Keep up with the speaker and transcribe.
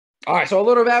All right, so a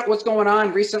little about what's going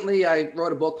on. Recently, I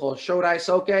wrote a book called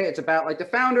Shodai-Soke. It's about like the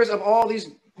founders of all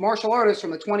these martial artists from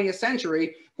the 20th century.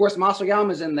 Of course,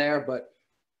 Masayama's in there, but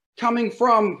coming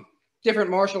from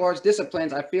different martial arts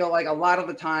disciplines, I feel like a lot of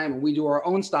the time when we do our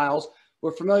own styles,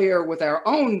 we're familiar with our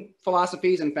own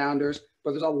philosophies and founders,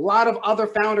 but there's a lot of other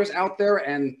founders out there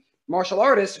and martial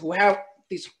artists who have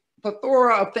these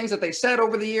plethora of things that they said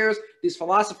over the years, these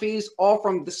philosophies, all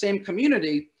from the same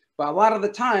community. But a lot of the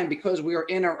time, because we are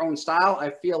in our own style, I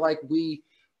feel like we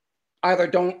either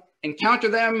don't encounter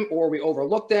them or we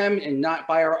overlook them, and not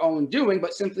by our own doing,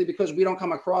 but simply because we don't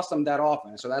come across them that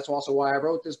often. So that's also why I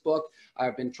wrote this book.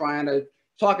 I've been trying to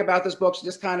talk about this book to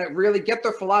just kind of really get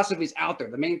their philosophies out there.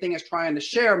 The main thing is trying to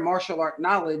share martial art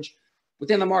knowledge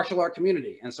within the martial art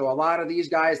community. And so a lot of these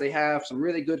guys, they have some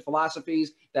really good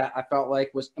philosophies that I felt like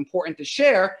was important to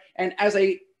share, and as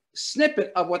a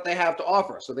snippet of what they have to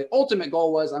offer. So the ultimate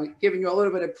goal was, I'm giving you a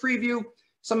little bit of preview,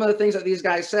 some of the things that these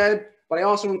guys said, but I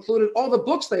also included all the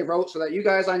books they wrote so that you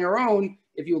guys on your own,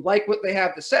 if you like what they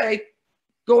have to say,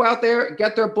 go out there,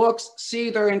 get their books, see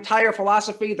their entire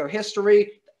philosophy, their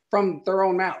history from their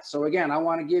own mouth. So again, I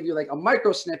want to give you like a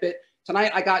micro snippet.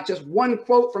 Tonight, I got just one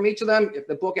quote from each of them. If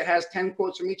the book, it has 10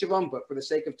 quotes from each of them, but for the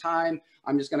sake of time,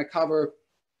 I'm just going to cover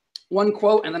one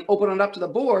quote and then open it up to the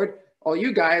board, all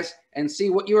you guys, and see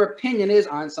what your opinion is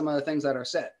on some of the things that are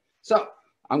said. So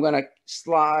I'm going to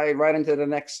slide right into the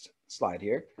next slide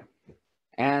here.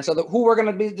 And so who we're going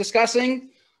to be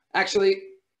discussing actually,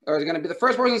 or is going to be the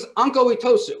first person is Anko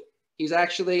Itosu. He's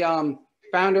actually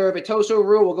founder of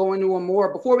Itosu-Ryu. We'll go into him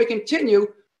more. Before we continue,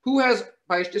 who has,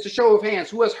 by just a show of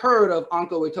hands, who has heard of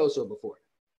Anko Itosu before?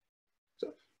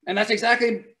 So, and that's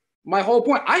exactly my whole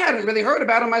point. I hadn't really heard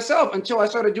about him myself until I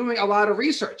started doing a lot of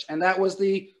research, and that was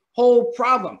the whole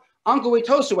problem. Anko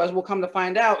Itosu, as we'll come to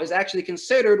find out, is actually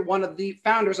considered one of the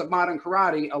founders of modern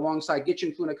karate alongside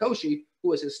Gichin Funakoshi, who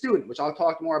was his student, which I'll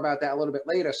talk more about that a little bit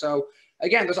later. So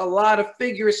again, there's a lot of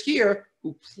figures here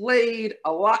who played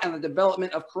a lot in the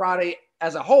development of karate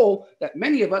as a whole that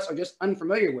many of us are just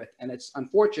unfamiliar with. And it's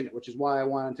unfortunate, which is why I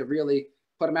wanted to really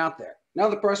put him out there.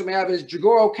 Another person we have is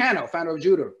Jigoro Kano, founder of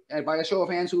Judo. And by a show of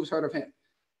hands, who's heard of him?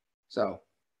 So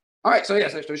all right, so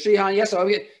yes, so Shihan, yes, so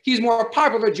he's more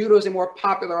popular. Judo is a more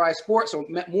popularized sport, so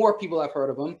more people have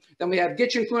heard of him. Then we have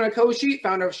Gichin Funakoshi,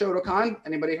 founder of Shotokan.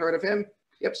 Anybody heard of him?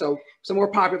 Yep, so some more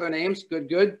popular names. Good,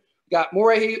 good. We got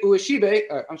Morihei Ueshiba,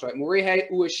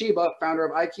 founder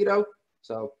of Aikido.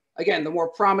 So again, the more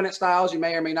prominent styles, you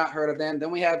may or may not heard of them.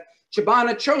 Then we have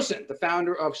Chibana Chosin, the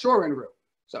founder of Shorin-Ryu.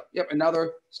 So yep,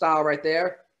 another style right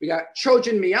there. We got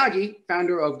Chojun Miyagi,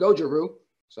 founder of Goju-Ryu.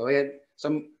 So we had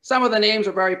some of the names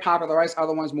are very popularized,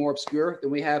 other ones more obscure.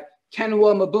 Then we have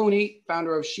Kenwa Mabuni,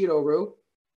 founder of Shido-Ryu.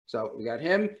 So we got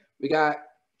him. We got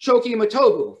Choki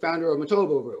Matobu, founder of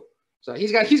Matobu-Ryu. So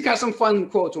he's got some fun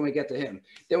quotes when we get to him.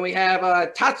 Then we have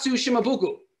Tatsu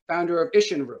Shimabuku, founder of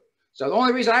Isshin-Ryu. So the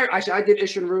only reason I did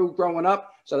Isshin-Ryu growing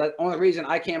up, so the only reason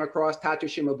I came across Tatsu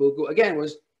Shimabuku, again,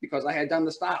 was because I had done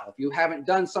the style. If you haven't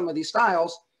done some of these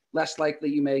styles, less likely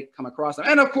you may come across them.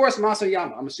 And of course,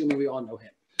 Masayama, I'm assuming we all know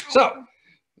him. So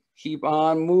keep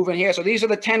on moving here. So these are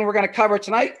the 10 we're going to cover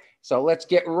tonight. So let's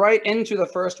get right into the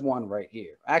first one right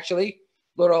here. Actually,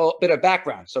 a little bit of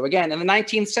background. So again, in the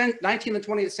 19th and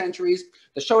 20th centuries,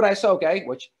 the Shodai-Soke,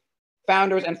 which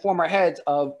founders and former heads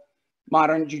of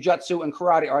modern jujutsu and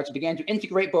karate arts, began to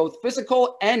integrate both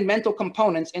physical and mental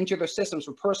components into their systems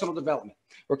for personal development.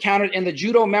 Recounted in the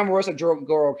Judo memoirs of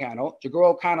Jigoro Kano,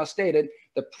 Jigoro Kano stated,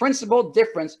 the principal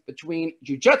difference between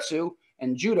jujutsu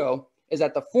and judo is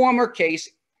that the former case,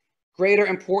 greater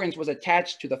importance was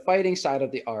attached to the fighting side of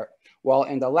the art, while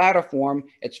in the latter form,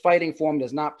 its fighting form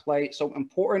does not play so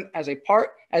important as a part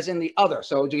as in the other.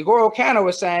 So Jigoro Kano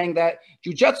was saying that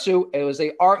jujutsu, it was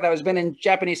an art that has been in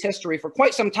Japanese history for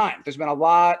quite some time. There's been a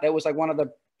lot. It was like one of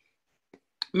the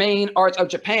main arts of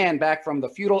Japan back from the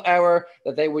feudal era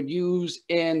that they would use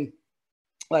in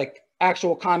like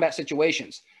actual combat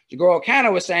situations. Jigoro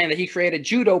Kano was saying that he created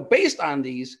judo based on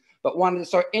these, but wanted to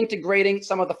start integrating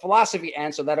some of the philosophy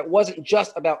and so that it wasn't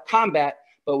just about combat,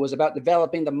 but it was about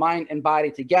developing the mind and body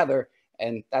together.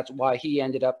 And that's why he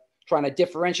ended up trying to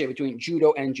differentiate between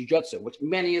judo and jujutsu, which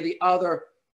many of the other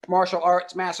martial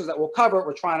arts masters that we'll cover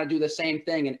were trying to do the same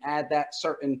thing and add that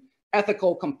certain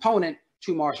ethical component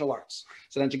to martial arts.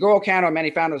 So then Jigoro Kano and many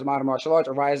founders of modern martial arts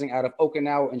arising out of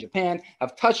Okinawa in Japan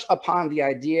have touched upon the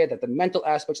idea that the mental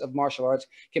aspects of martial arts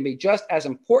can be just as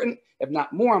important, if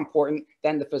not more important,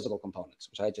 than the physical components,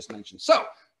 which I just mentioned. So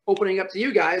opening up to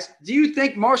you guys, do you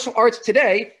think martial arts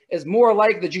today is more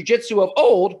like the jiu-jitsu of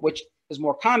old, which is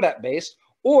more combat-based,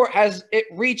 Or has it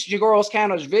reached Jigoro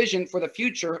Kano's vision for the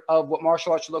future of what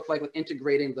martial arts should look like with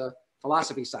integrating the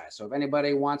philosophy side? So if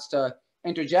anybody wants to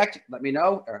interject, let me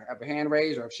know, or have a hand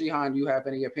raised, or if Shihan, you have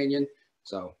any opinion.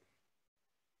 So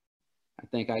I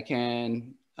think I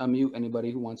can unmute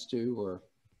anybody who wants to, or.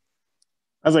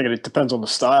 I think it depends on the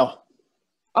style.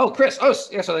 Oh, Chris. Oh,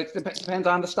 yeah. So it depends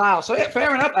on the style. So yeah,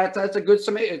 fair enough. That's a good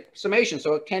summation.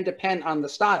 So it can depend on the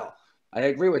style. I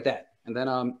agree with that. And then,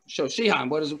 so Shihan,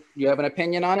 do you have an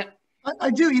opinion on it? I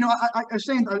do. You know, I was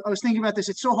saying, I was thinking about this.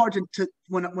 It's so hard to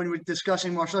when we're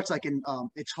discussing martial arts, like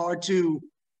it's hard to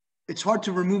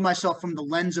remove myself from the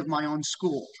lens of my own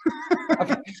school.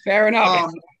 Okay, fair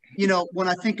enough. You know, when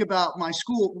I think about my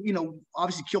school, you know,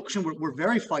 obviously Kyokushin, we're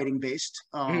very fighting based.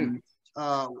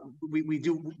 We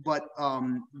do, but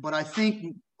I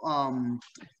think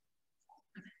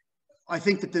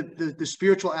that the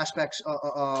spiritual aspects,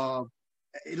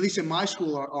 at least in my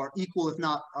school, are equal, if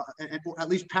not at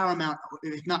least paramount,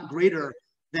 if not greater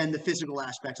than the physical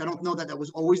aspects. I don't know that that was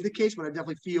always the case, but I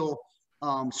definitely feel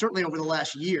certainly over the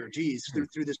last year,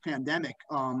 through this pandemic,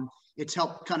 it's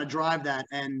helped kind of drive that.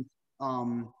 And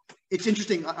it's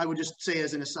interesting. I would just say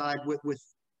as an aside with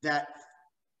that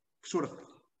sort of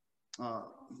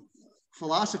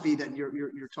philosophy that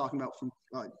you're talking about from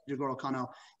Jigoro Kano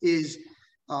is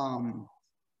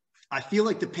I feel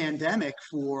like the pandemic,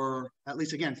 for at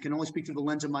least, again, can only speak through the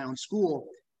lens of my own school,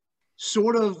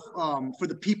 sort of for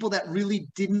the people that really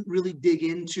didn't dig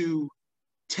into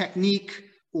technique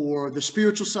or the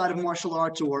spiritual side of martial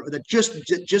arts, or that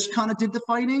just kind of did the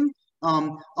fighting.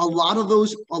 A lot of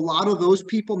those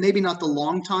people, maybe not the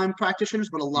long time practitioners,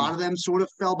 but a lot of them sort of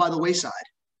fell by the wayside.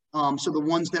 So the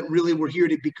ones that really were here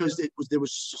because there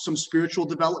was some spiritual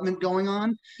development going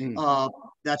on,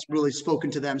 that's really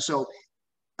spoken to them. So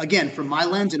again, from my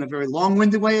lens, in a very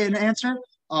long-winded way, an answer,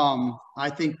 I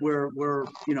think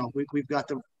we've got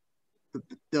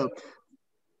the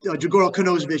Jigoro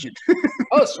Kano's vision.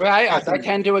 Oh, right. I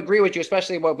tend to agree with you,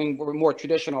 especially when we're more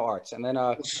traditional arts. And then,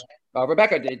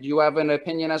 Rebecca, did you have an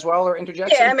opinion as well, or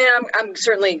interjection? Yeah, I mean, I'm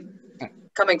certainly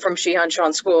coming from Shihan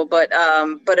Sean School, but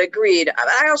agreed.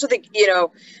 I also think,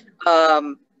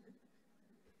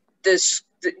 this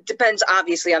depends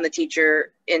obviously on the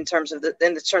teacher in terms of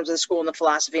the school and the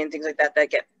philosophy and things like that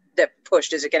get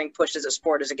pushed. Is it getting pushed as a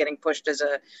sport? Is it getting pushed as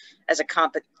a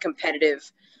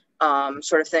competitive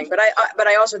sort of thing? But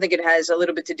I also think it has a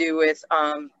little bit to do with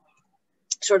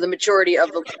sort of the maturity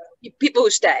of the people who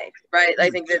stay, right? I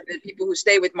think that the people who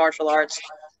stay with martial arts,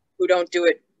 who don't do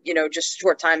it, just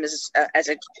short time as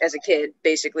a kid,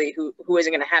 basically, who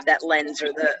isn't going to have that lens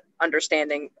or the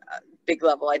understanding big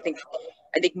level. I think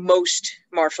most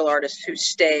martial artists who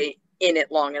stay in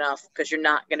it long enough, because you're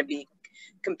not going to be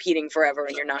competing forever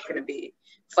and you're not going to be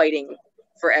fighting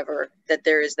forever, that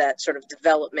there is that sort of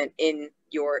development in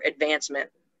your advancement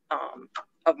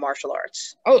of martial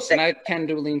arts. Oh, and I tend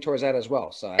to lean towards that as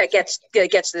well. So that gets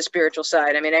to the spiritual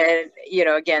side. I mean,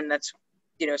 again, that's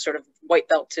sort of white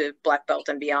belt to black belt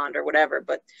and beyond or whatever,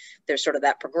 but there's sort of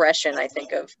that progression, I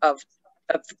think, of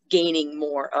gaining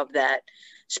more of that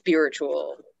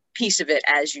spiritual piece of it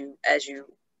as you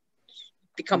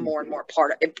become more and more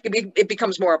part of it. It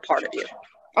becomes more a part of you.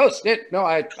 Oh, no,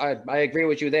 I agree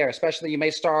with you there. Especially you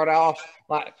may start off,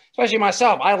 especially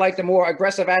myself, I like the more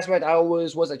aggressive aspect. I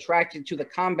always was attracted to the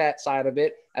combat side of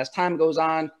it. As time goes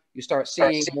on, you start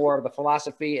seeing more of the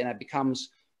philosophy, and it becomes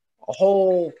a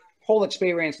whole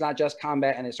experience, not just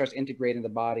combat, and it starts integrating the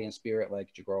body and spirit, like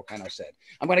Jigoro Kano said.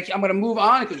 I'm gonna move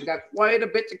on because we got quite a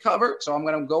bit to cover. So I'm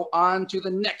gonna go on to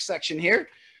the next section here.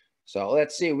 So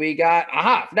let's see, we got,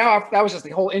 now that was just the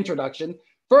whole introduction.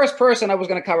 First person I was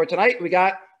going to cover tonight, we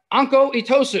got Anko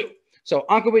Itosu. So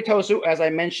Anko Itosu, as I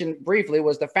mentioned briefly,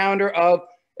 was the founder of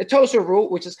Itosu-Ryu,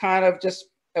 which is kind of just,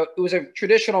 it was a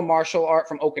traditional martial art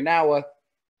from Okinawa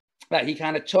that he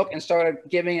kind of took and started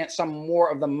giving it some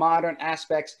more of the modern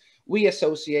aspects we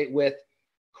associate with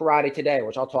karate today,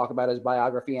 which I'll talk about his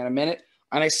biography in a minute.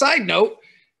 On a side note,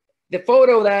 the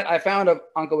photo that I found of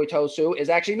Anko Itosu is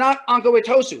actually not Anko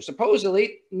Itosu.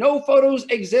 Supposedly, no photos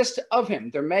exist of him.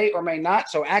 There may or may not.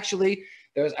 So actually,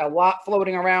 there's a lot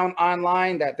floating around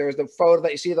online that there's the photo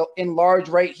that you see in large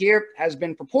right here has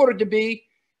been purported to be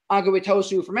Anko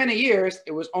Itosu for many years.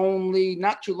 It was only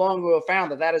not too long ago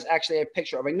found that is actually a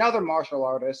picture of another martial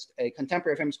artist, a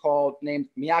contemporary of him named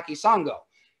Miyagi Sango.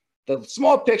 The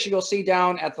small picture you'll see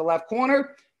down at the left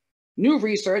corner, new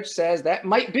research says that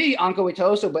might be Anko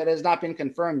Itosu, but it has not been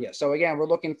confirmed yet. So again,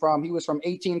 he was from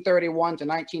 1831 to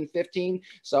 1915.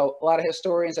 So a lot of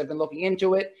historians have been looking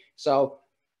into it. So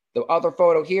the other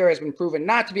photo here has been proven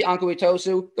not to be Anko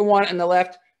Itosu. The one on the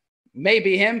left may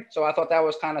be him. So I thought that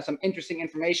was kind of some interesting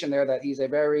information there, that he's a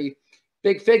very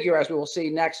big figure, as we will see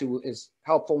next, who is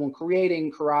helpful in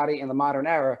creating karate in the modern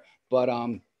era. But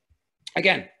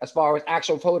again, as far as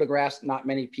actual photographs, not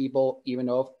many people even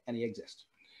know if any exist.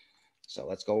 So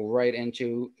let's go right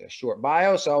into a short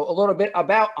bio. So a little bit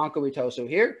about Anko Itosu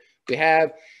here. We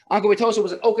have Anko Itosu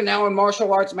was an Okinawan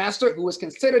martial arts master who was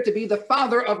considered to be the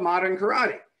father of modern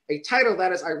karate, a title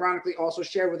that is ironically also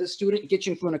shared with his student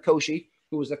Gichin Funakoshi,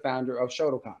 who was the founder of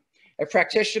Shotokan. A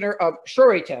practitioner of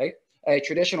Shorin-Ryu, a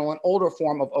traditional and older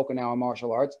form of Okinawan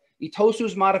martial arts,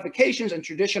 Itosu's modifications and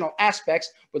traditional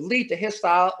aspects would lead to his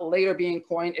style later being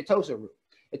coined Itosu-Ryu.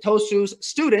 Itosu's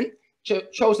student,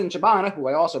 Chosin Chibana, who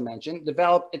I also mentioned,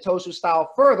 developed Itosu's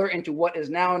style further into what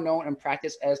is now known and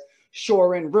practiced as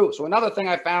Shorin-Ryu. So another thing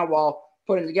I found while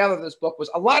putting together this book was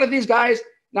a lot of these guys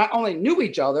not only knew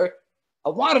each other,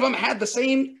 a lot of them had the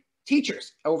same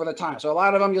teachers over the time. So a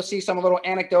lot of them, you'll see some little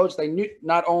anecdotes. They knew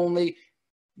not only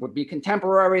would be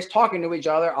contemporaries talking to each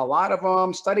other, a lot of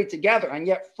them studied together. And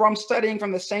yet from studying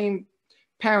from the same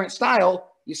parent style,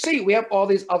 you see we have all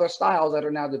these other styles that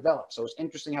are now developed. So it's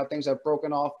interesting how things have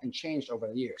broken off and changed over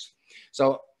the years.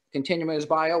 So continuing his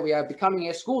bio, we have becoming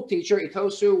a school teacher.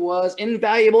 Itosu was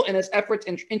invaluable in his efforts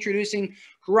in introducing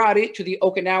karate to the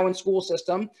Okinawan school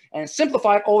system and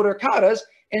simplified older katas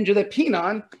into the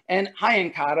Pinan and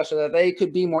Heian kata so that they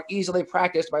could be more easily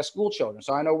practiced by school children.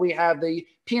 So I know we have the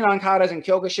Pinan katas in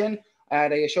Kyokushin.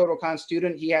 At a Shotokan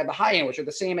student, he had the Heian, which are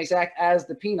the same exact as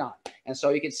the Pinan. And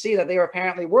so you can see that they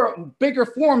apparently were bigger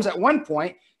forms at one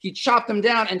point. He chopped them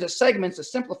down into segments to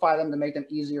simplify them to make them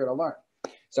easier to learn.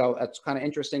 So that's kind of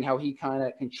interesting how he kind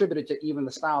of contributed to even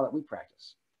the style that we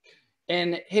practice.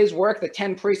 In his work, The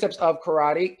 10 Precepts of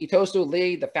Karate, Itosu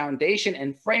laid the foundation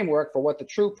and framework for what the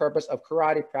true purpose of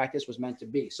karate practice was meant to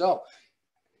be. So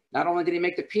not only did he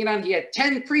make the Pinan, he had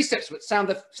 10 precepts which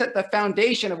set the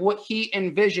foundation of what he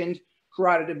envisioned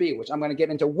karate to be, which I'm going to get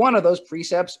into one of those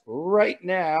precepts right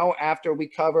now after we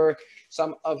cover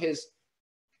some of his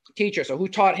teachers. So who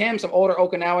taught him? Some older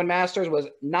Okinawan masters was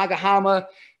Nagahama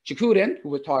Chikuden,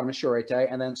 who taught him Shorei-te,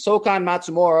 and then Sokan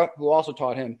Matsumura, who also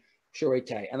taught him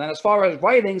Shorei-te. And then as far as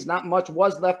writings, not much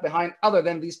was left behind other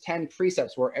than these 10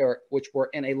 precepts, which were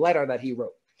in a letter that he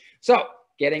wrote. So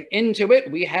getting into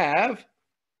it, we have,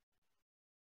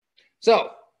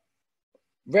 so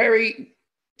very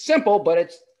simple, but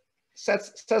it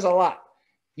says a lot.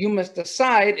 You must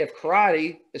decide if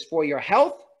karate is for your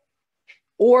health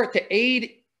or to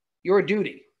aid your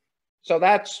duty. So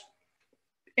that's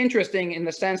interesting in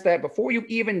the sense that before you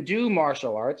even do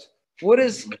martial arts, what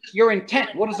is your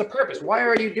intent? What is the purpose? Why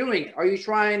are you doing it? Are you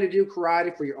trying to do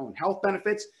karate for your own health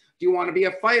benefits? Do you want to be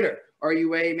a fighter? Are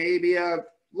you maybe a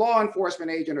law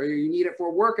enforcement agent, or you need it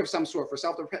for work of some sort, for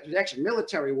self-protection,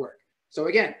 military work? So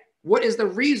again, what is the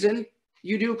reason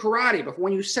you do karate? But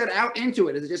when you set out into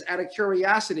it, is it just out of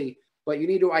curiosity? But you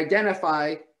need to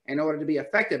identify, in order to be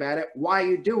effective at it, why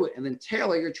you do it, and then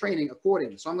tailor your training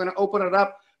accordingly. So I'm going to open it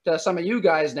up to some of you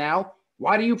guys now.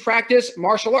 Why do you practice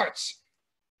martial arts?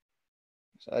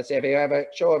 So let's say if you have a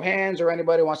show of hands or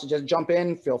anybody wants to just jump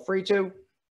in, feel free to.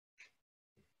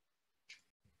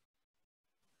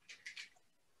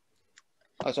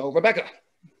 So Rebecca.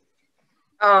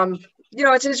 You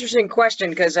know, it's an interesting question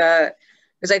because I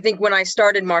think when I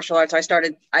started martial arts, I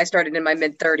started in my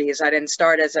mid-30s. I didn't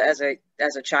start as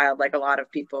a child like a lot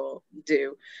of people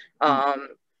do.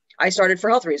 I started for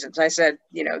health reasons. I said,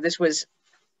 you know, this was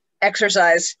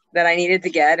exercise that I needed to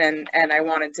get, and I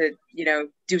wanted to, you know,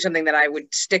 do something that I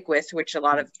would stick with, which a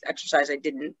lot of exercise I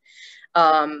didn't.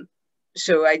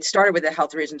 So I started with the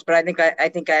health reasons, but I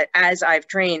think as I've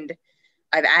trained,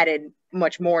 I've added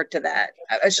much more to that.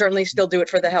 I certainly still do it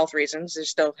for the health reasons. There's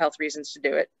still health reasons to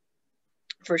do it,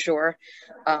 for sure.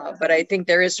 But I think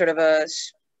there is sort of a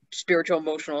spiritual,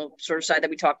 emotional sort of side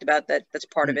that we talked about that's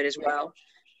part of it as well.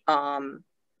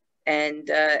 And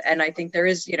I think there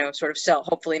is, you know, sort of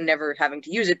hopefully never having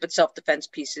to use it, but self-defense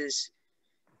pieces,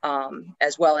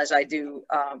 as well as I do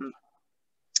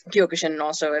Kyokushin, and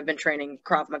also I've been training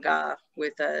Krav Maga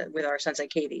with our Sensei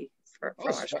Katie from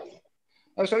our school.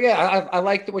 Oh, so yeah, I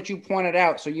liked what you pointed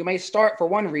out. So you may start for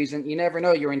one reason, you never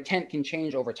know, your intent can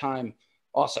change over time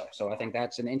also. So I think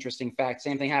that's an interesting fact.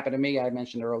 Same thing happened to me, I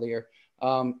mentioned earlier.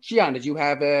 Shihan, did you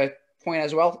have a point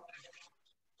as well?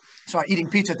 Sorry, eating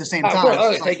pizza at the same time.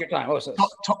 Oh, take your time.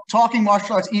 Talking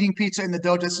martial arts, eating pizza in the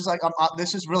dojo. This is like,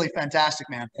 this is really fantastic,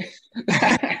 man.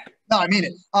 No, I mean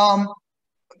it.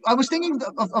 I was thinking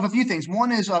of a few things.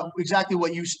 One is exactly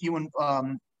what you and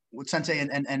what Sensei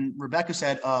and Rebecca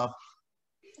said.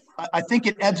 I think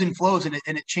it ebbs and flows, and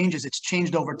it changes. It's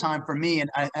changed over time for me,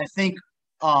 and I think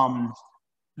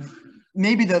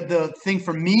maybe the thing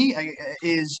for me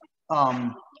is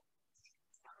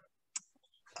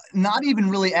not even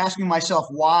really asking myself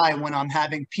why when I'm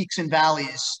having peaks and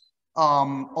valleys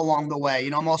along the way.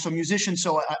 I'm also a musician,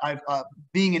 so I've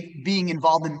being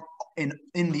involved in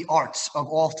the arts of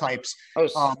all types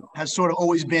has sort of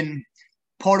always been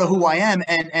part of who I am.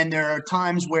 And there are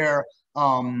times where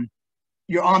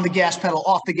you're on the gas pedal,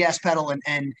 off the gas pedal,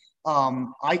 and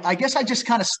I guess I just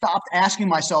kind of stopped asking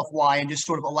myself why and just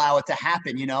sort of allow it to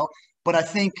happen, But I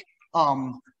think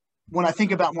when I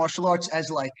think about martial arts as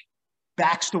like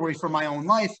backstory for my own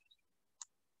life,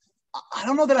 I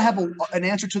don't know that I have an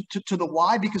answer to the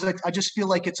why, because I just feel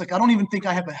like it's like I don't even think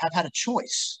I have had a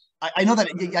choice. I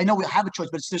know we have a choice,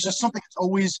 but there's just something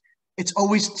it's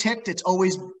always ticked. It's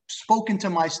always spoken to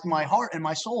my heart and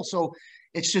my soul. So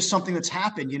it's just something that's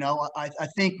happened. I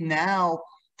think now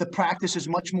the practice is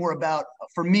much more about,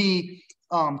 for me,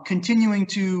 continuing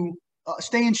to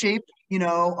stay in shape,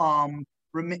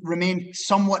 remain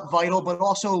somewhat vital, but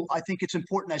also I think it's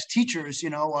important as teachers,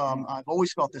 I've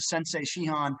always felt the Sensei,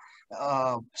 Shihan,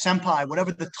 Senpai,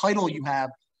 whatever the title you have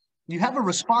a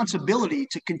responsibility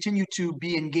to continue to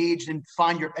be engaged and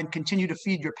continue to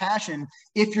feed your passion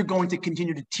if you're going to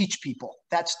continue to teach people.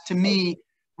 That's, to me,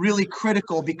 really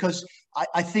critical, because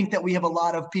I think that we have a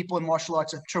lot of people in martial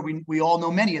arts, I'm sure we all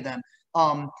know many of them,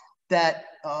 that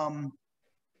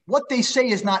what they say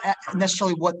is not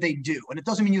necessarily what they do. And it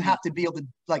doesn't mean you have to be able to,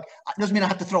 it doesn't mean I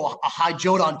have to throw a high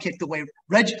Jodan kick the way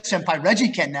Senpai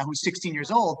Reggie can now, who's 16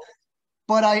 years old.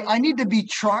 But I need to be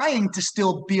trying to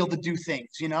still be able to do things,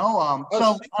 So I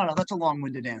don't know. That's a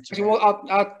long-winded answer. Well,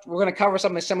 we're going to cover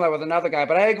something similar with another guy,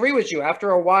 but I agree with you.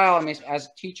 After a while, I mean, as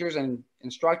teachers and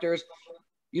instructors,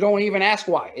 you don't even ask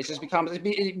why.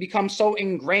 It becomes so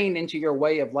ingrained into your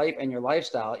way of life and your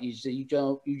lifestyle. You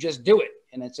just do it,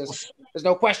 and it's just there's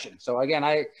no question. So again,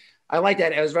 I like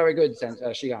that. It was very good,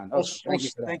 Shihan. Thank you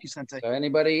for that. Thank you, Sensei. So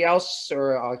anybody else,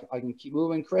 or I can keep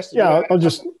moving, Chris? Yeah, I'll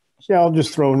just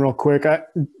throw in real quick.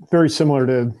 Very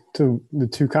similar to the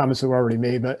two comments that were already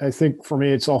made, but I think for me,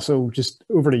 it's also just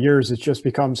over the years, it's just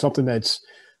become something that's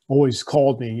always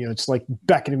called me. It's like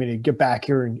beckoning me to get back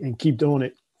here and keep doing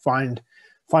it. Find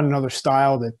another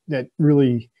style that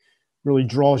really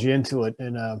draws you into it.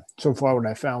 And so far, what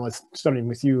I found with studying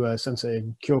with you, Sensei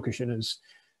Kyokushin, is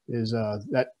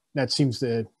that seems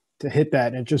to hit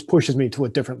that, and it just pushes me to a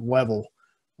different level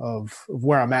of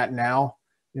where I'm at now.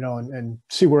 And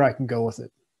see where I can go with it.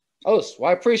 Well,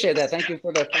 I appreciate that. Thank you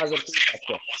for the positive feedback.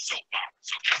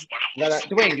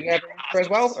 Dwayne, do you have an answer as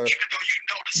well? Or?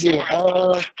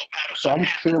 Yeah, so I'm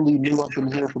fairly new up in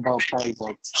here for probably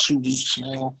about 2 weeks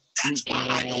now.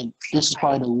 And this is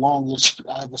probably the longest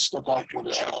I ever stuck out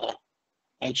with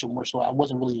actual martial art. I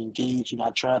wasn't really engaged. I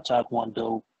tried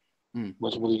Taekwondo,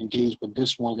 wasn't really engaged, but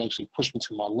this one actually pushed me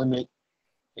to my limit.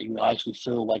 And, I actually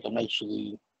feel like I'm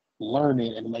actually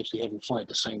learning and I'm actually having fun at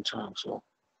the same time. So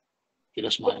yeah,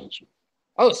 that's my answer.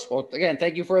 Well, again,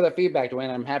 thank you for the feedback, Dwayne.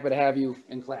 I'm happy to have you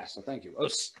in class. So thank you. All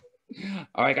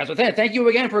right, guys. So thank you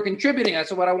again for contributing.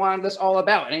 That's what I wanted this all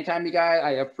about. Anytime you guys,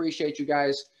 I appreciate you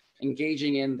guys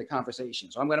engaging in the conversation.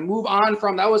 So I'm going to move on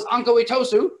from, that was Anko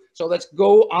Itosu. So let's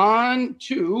go on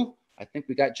to, I think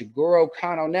we got Jigoro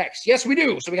Kano next. Yes, we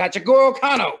do. So we got Jigoro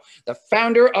Kano, the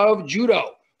founder of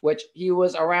Judo, which he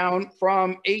was around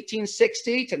from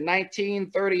 1860 to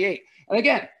 1938. And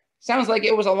again, sounds like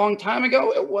it was a long time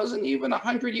ago. It wasn't even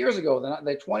 100 years ago.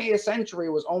 The 20th century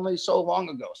was only so long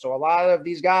ago. So a lot of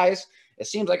these guys, it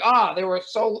seems like, they're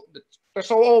so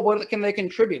old. What can they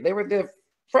contribute? They were the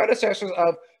predecessors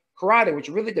of karate, which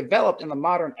really developed in the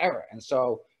modern era. And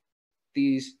so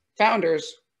these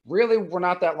founders really were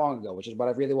not that long ago, which is what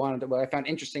I found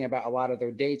interesting about a lot of their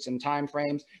dates and time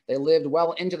frames. They lived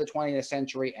well into the 20th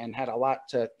century and had a lot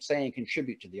to say and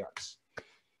contribute to the arts.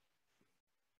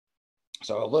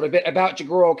 So a little bit about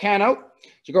Jigoro Kano.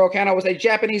 Jigoro Kano was a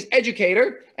Japanese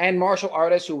educator and martial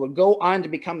artist who would go on to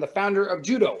become the founder of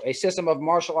Judo, a system of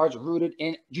martial arts rooted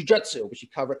in Jujutsu, which he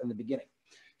covered in the beginning.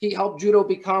 He helped Judo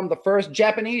become the first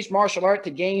Japanese martial art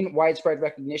to gain widespread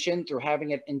recognition through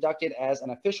having it inducted as an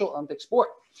official Olympic sport.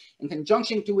 In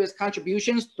conjunction to his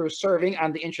contributions through serving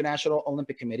on the International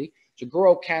Olympic Committee,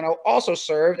 Jigoro Kano also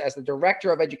served as the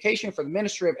Director of Education for the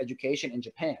Ministry of Education in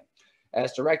Japan.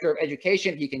 As Director of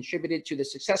Education, he contributed to the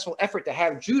successful effort to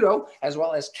have Judo as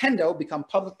well as Kendo become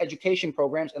public education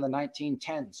programs in the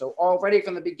 1910s. So already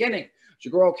from the beginning,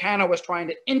 Jigoro Kano was trying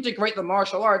to integrate the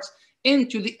martial arts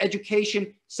into the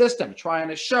education system, trying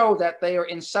to show that they are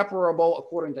inseparable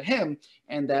according to him,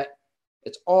 and that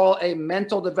it's all a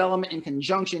mental development in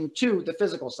conjunction to the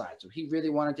physical side. So he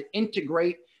really wanted to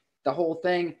integrate the whole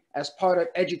thing as part of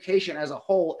education as a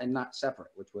whole and not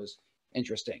separate, which was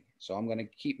interesting. So I'm going to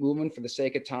keep moving for the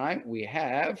sake of time. We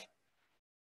have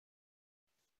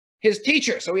his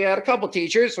teacher. So we had a couple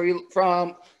teachers. So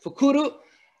from Fukuru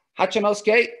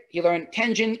Hachinosuke, he learned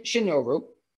Tenjin Shinryu.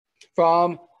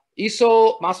 From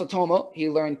Iso Masatomo, he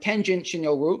learned Tenjin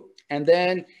Shinryu. And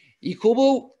then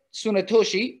Ikubu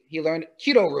Tsunetoshi, he learned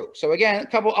Kido-Ryu. So again, a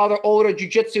couple other older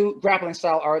jiu-jitsu grappling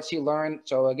style arts he learned.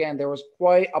 So again, there was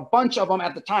quite a bunch of them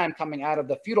at the time coming out of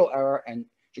the feudal era, and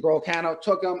Jigoro Kano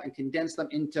took them and condensed them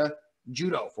into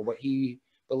judo for what he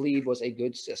believed was a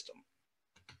good system.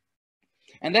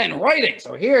 And then writing.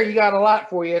 So here you got a lot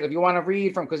for you if you want to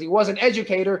read from, because he was an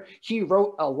educator, he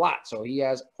wrote a lot. So he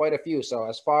has quite a few. So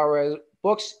as far as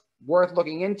books worth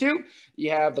looking into,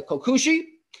 you have the Kokushi,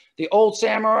 the old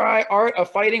samurai art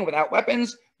of fighting without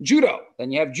weapons, Judo.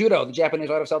 Then you have Judo, the Japanese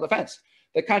art of self-defense.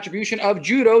 The contribution of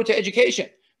Judo to education,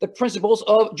 the principles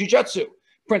of Jujutsu,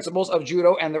 principles of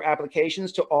Judo and their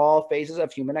applications to all phases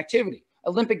of human activity,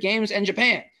 Olympic Games and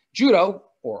Japan, Judo,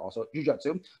 or also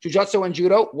Jujutsu. Jujutsu and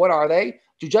Judo, what are they?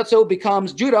 Jujutsu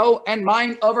becomes Judo and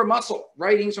mind over muscle,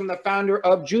 writings from the founder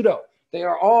of Judo. They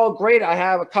are all great. I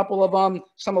have a couple of them.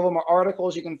 Some of them are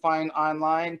articles you can find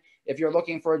online. If you're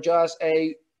looking for just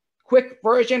a quick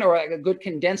version or like a good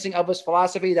condensing of his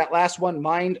philosophy, that last one,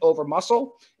 Mind Over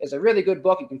Muscle, is a really good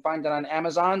book. You can find it on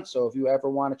Amazon. So if you ever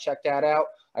want to check that out,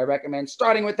 I recommend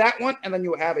starting with that one, and then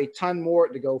you have a ton more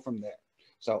to go from there.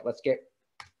 So let's get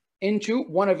into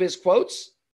one of his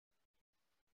quotes,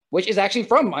 which is actually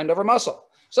from Mind Over Muscle.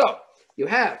 So you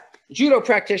have, judo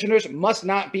practitioners must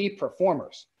not be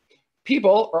performers.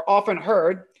 People are often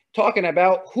heard talking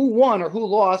about who won or who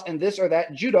lost in this or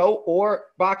that judo or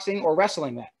boxing or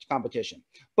wrestling match competition.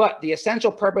 But the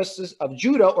essential purposes of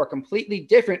judo are completely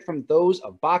different from those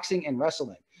of boxing and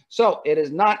wrestling. So it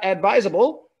is not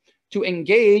advisable to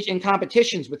engage in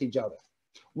competitions with each other.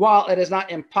 While it is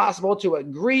not impossible to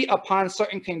agree upon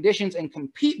certain conditions and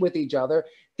compete with each other,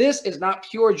 this is not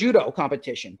pure judo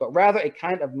competition, but rather a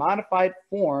kind of modified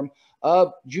form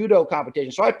of judo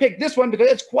competition. So I picked this one because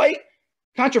it's quite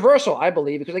controversial, I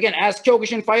believe, because again, as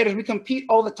Kyokushin fighters, we compete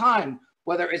all the time,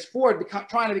 whether it's for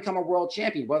trying to become a world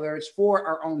champion, whether it's for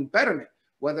our own betterment,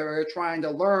 whether we're trying to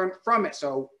learn from it.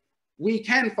 So we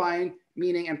can find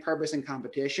meaning and purpose in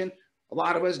competition. A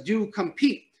lot of us do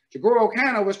compete. Jigoro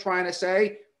Kano was trying to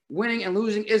say winning and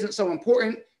losing isn't so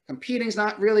important. Competing is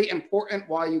not really important.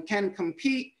 While you can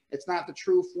compete, it's not the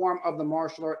true form of the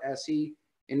martial art as he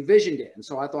envisioned it. And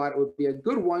so I thought it would be a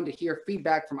good one to hear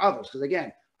feedback from others, because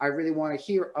again, I really want to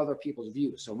hear other people's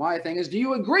views. So my thing is, do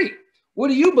you agree? What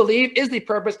do you believe is the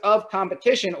purpose of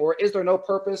competition, or is there no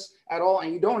purpose at all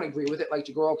and you don't agree with it like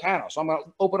Jigoro Kano? So I'm going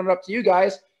to open it up to you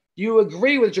guys. Do you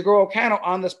agree with Jigoro Kano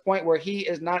on this point where he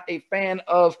is not a fan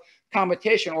of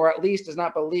competition, or at least does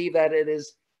not believe that it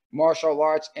is martial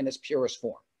arts in its purest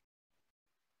form?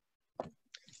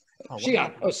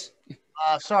 Shihan.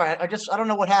 Sorry, I don't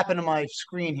know what happened to my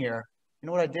screen here. You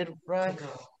know what I did, Brad?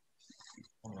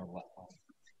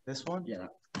 This one? Yeah.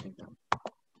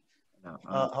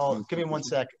 Give me 1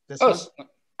 sec. This one?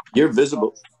 You're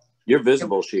visible. You're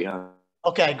visible, Shihan.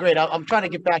 Okay, great. I'm trying to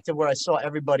get back to where I saw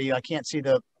everybody. I can't see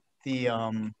the click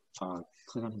on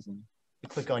his name.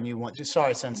 Click on you one.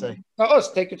 Sorry, Sensei.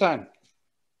 Take your time.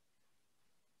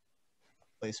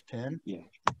 Place pin. Yeah.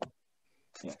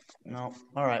 Yeah. No.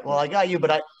 All right. Well, I got you,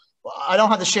 but I don't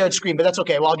have the shared screen, but that's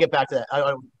okay. Well, I'll get back to that. I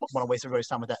don't want to waste everybody's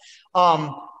time with that.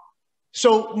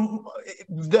 So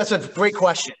that's a great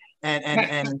question,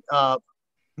 and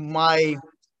my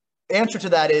answer to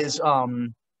that is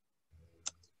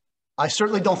I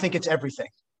certainly don't think it's everything.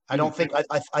 I don't think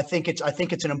I think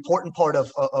it's an important part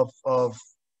of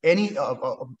any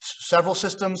several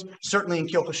systems, certainly in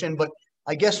Kyokushin. But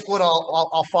I guess what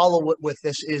I'll follow with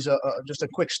this is just a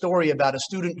quick story about a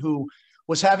student who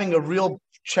was having a real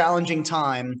challenging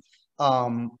time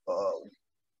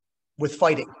with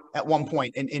fighting at one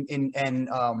point, and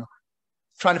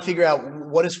trying to figure out,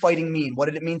 what does fighting mean? What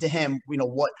did it mean to him? You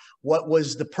know, what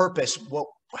was the purpose?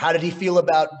 How did he feel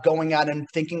about going out and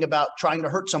thinking about trying to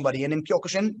hurt somebody? And in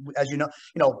Kyokushin, as you know,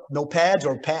 no pads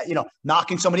or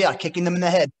knocking somebody out, kicking them in the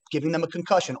head, giving them a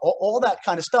concussion, all that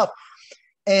kind of stuff.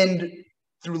 And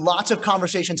through lots of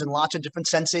conversations and lots of different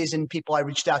senseis and people I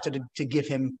reached out to give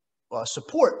him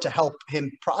support to help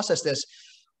him process this,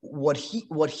 what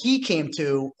he came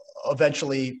to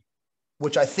eventually,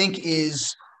 which I think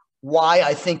is why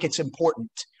I think it's important,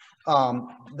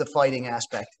 the fighting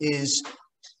aspect, is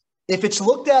if it's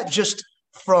looked at just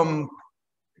from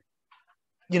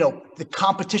you know, the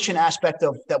competition aspect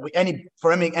of that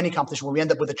for any competition where we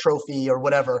end up with a trophy or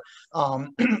whatever,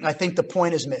 I think the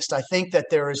point is missed. I think that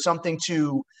there is something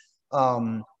to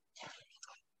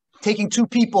taking two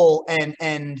people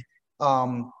and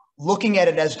looking at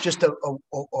it as just a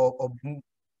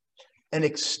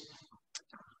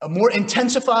more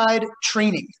intensified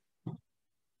training.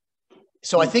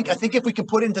 So I think if we can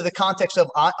put it into the context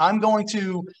of I'm going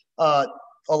to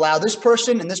allow this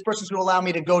person, and this person's going to allow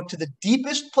me to go to the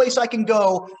deepest place I can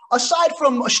go, aside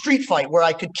from a street fight where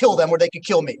I could kill them or they could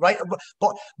kill me, right?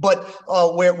 But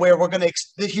where we're going to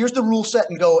here's the rule set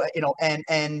and go, you know,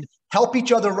 and help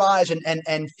each other rise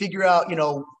and figure out, you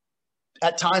know,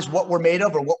 at times what we're made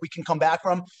of or what we can come back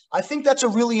from. I think that's a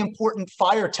really important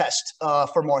fire test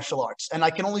for martial arts. And I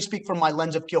can only speak from my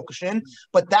lens of Kyokushin,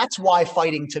 but that's why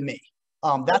fighting to me.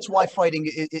 That's why fighting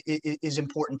is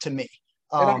important to me.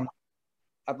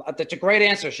 That's a great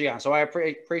answer, Shihan. So I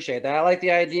appreciate that. I like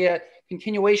the idea,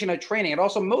 continuation of training. It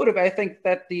also motivates, I think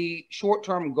that the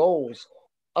short-term goals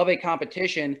of a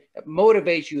competition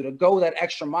motivates you to go that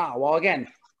extra mile. Well, again,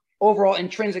 overall,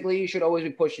 intrinsically, you should always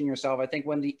be pushing yourself. I think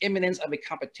when the imminence of a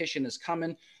competition is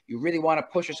coming, you really want to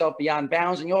push yourself beyond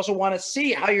bounds, and you also want to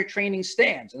see how your training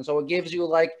stands. And so it gives you,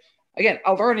 like, again,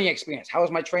 a learning experience. How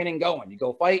is my training going? You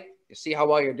go fight, you see how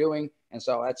well you're doing. And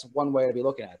so that's one way to be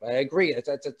looking at it. But I agree. It's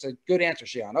a good answer,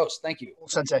 Shihan. Oh, thank you.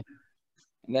 Sensei.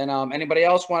 And then anybody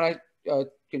else want to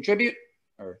contribute?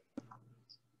 Or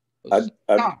I'd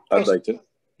like to.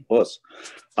 Plus,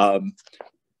 I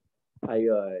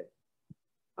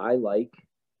like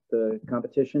the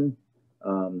competition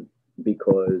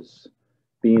because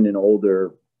being an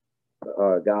older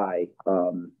guy,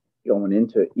 going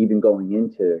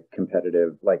into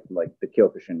competitive, like the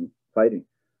Kyokushin fighting,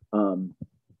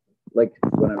 like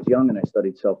when I was young and I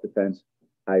studied self-defense,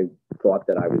 I thought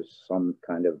that I was some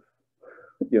kind of,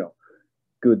 you know,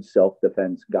 good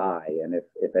self-defense guy. And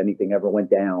if anything ever went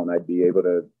down, I'd be able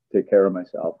to take care of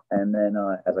myself. And then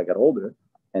as I got older,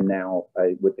 and now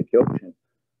with the Kyokushin,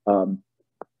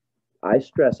 I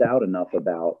stress out enough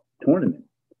about tournament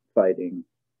fighting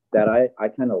that I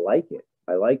kind of like it.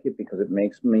 I like it because it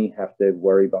makes me have to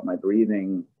worry about my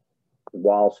breathing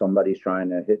while somebody's trying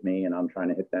to hit me and I'm trying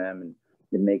to hit them. And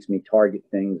it makes me target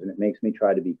things, and it makes me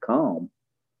try to be calm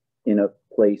in a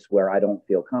place where I don't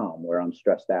feel calm, where I'm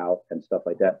stressed out and stuff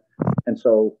like that. And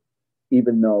so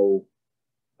even though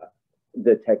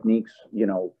the techniques, you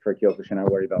know, for Kyokushin, I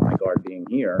worry about my guard being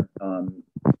here, you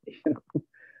know,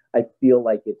 I feel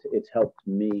like it's helped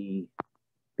me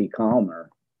be calmer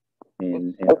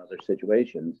in other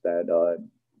situations that,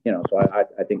 you know, so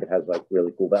I think it has like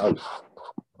really cool value.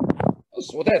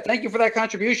 Well, thank you for that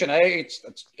contribution. It's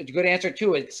a good answer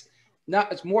too. It's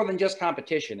more than just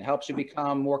competition. It helps you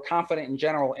become more confident in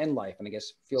general in life, and I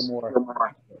guess feel more.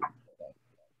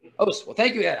 Well,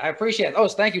 thank you. I appreciate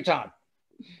it. Thank you, Tom.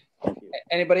 Thank you.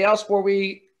 Anybody else before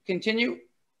we continue?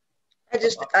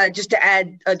 Just to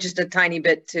add just a tiny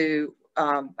bit to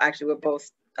actually what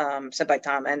both said by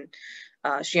Tom and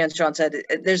Shihan Sean said.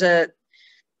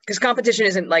 Because competition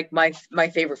isn't like my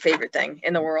favorite thing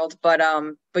in the world, but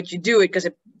you do it because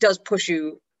it does push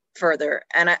you further.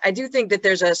 And I do think that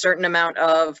there's a certain amount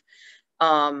of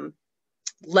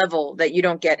level that you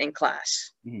don't get in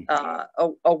class,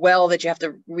 a well that you have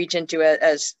to reach into,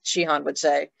 as Shihan would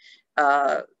say,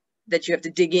 that you have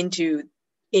to dig into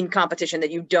in competition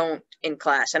that you don't in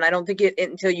class. And I don't think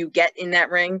until you get in that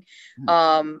ring,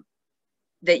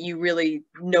 that you really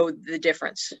know the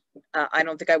difference. I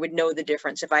don't think I would know the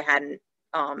difference if I hadn't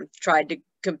tried to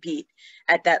compete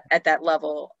at that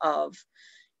level of,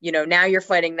 you know, now you're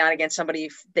fighting not against somebody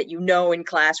that you know in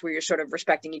class where you're sort of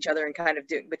respecting each other and kind of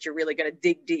doing, but you're really going to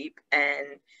dig deep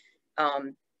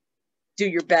and do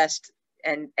your best,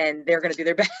 and they're going to do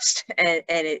their best, and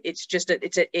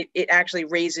it actually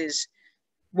raises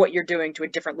what you're doing to a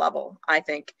different level, I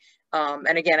think.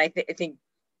 And again, I think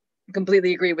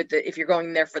completely agree with if you're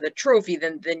going there for the trophy,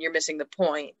 then you're missing the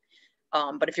point.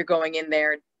 But if you're going in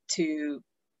there to,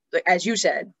 as you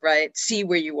said, right, see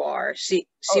where you are, see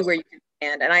where you can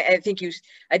stand, and I think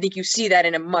you see that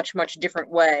in a much different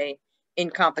way in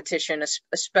competition,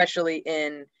 especially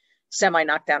in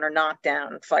semi-knockdown or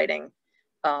knockdown fighting,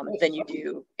 than you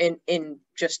do in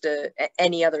just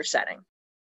any other setting.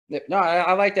 No,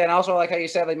 I like that. And also, like how you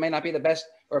said, they may not be the best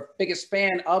or biggest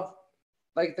fan of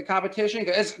like the competition,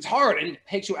 because it's hard and it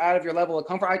takes you out of your level of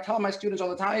comfort. I tell my students all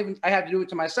the time, even I have to do it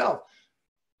to myself.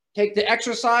 Take the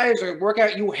exercise or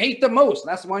workout you hate the most.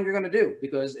 That's the one you're going to do,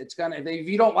 because it's going to, if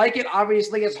you don't like it,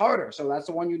 obviously it's harder. So that's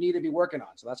the one you need to be working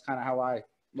on. So that's kind of how I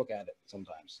look at it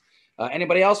sometimes.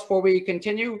 Anybody else before we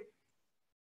continue?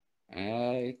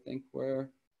 I think we're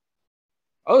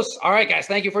Oh, all right, guys.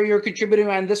 Thank you for your contributing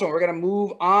on this one. We're going to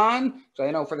move on. So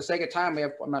I know for the sake of time,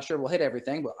 I'm not sure we'll hit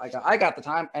everything, but I got the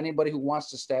time. Anybody who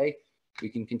wants to stay, we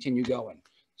can continue going.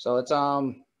 So let's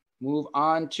move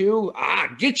on to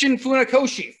Gichin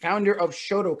Funakoshi, founder of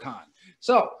Shotokan.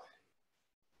 So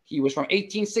he was from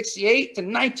 1868 to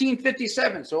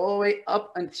 1957, so all the way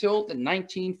up until the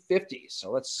 1950s.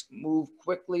 So let's move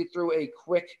quickly through a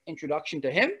quick introduction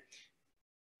to him.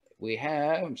 We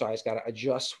have, I'm sorry, I just got to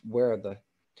adjust where the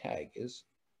tag is.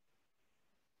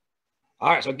 All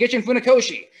right, so Gichin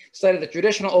Funakoshi studied the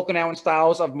traditional Okinawan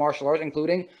styles of martial arts,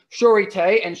 including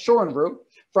Shorei and Shorin-Ryu,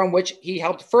 from which he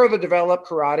helped further develop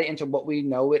karate into what we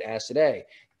know it as today.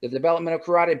 The development of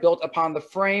karate built upon the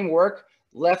framework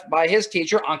left by his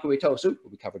teacher, Anko Itosu, who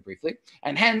we covered briefly,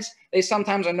 and hence they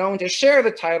sometimes are known to share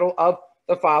the title of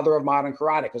the father of modern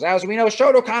karate. Because as we know,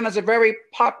 Shotokan is a very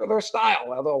popular style.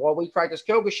 Although while we practice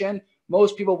Kyokushin,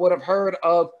 most people would have heard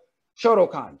of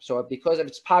Shotokan. So because of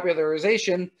its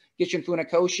popularization, Gichin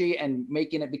Funakoshi and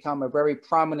making it become a very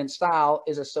prominent style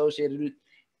is associated with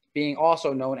being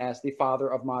also known as the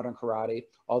father of modern karate.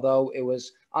 Although it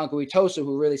was Anko Itosu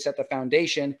who really set the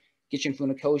foundation, Gichin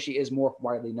Funakoshi is more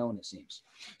widely known, it seems.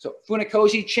 So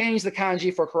Funakoshi changed the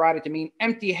kanji for karate to mean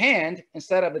empty hand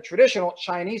instead of the traditional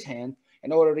Chinese hand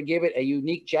in order to give it a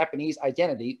unique Japanese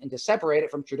identity and to separate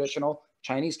it from traditional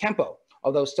Chinese kempo,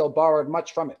 although still borrowed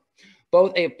much from it.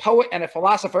 Both a poet and a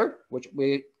philosopher, which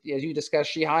we, as you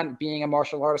discussed, Shihan, being a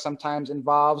martial artist sometimes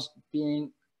involves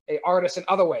being an artist in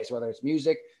other ways, whether it's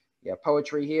music, you have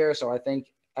poetry here. So I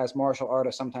think as martial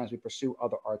artists, sometimes we pursue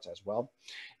other arts as well.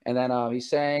 And then he's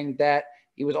saying that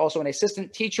he was also an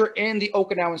assistant teacher in the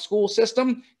Okinawan school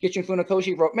system. Gichin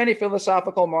Funakoshi wrote many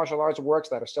philosophical martial arts works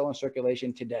that are still in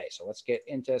circulation today. So let's get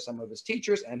into some of his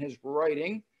teachers and his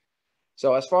writing.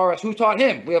 So as far as who taught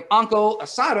him, we have Anko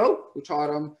Asado, who taught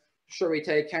him Shorei,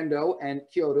 Kendo, and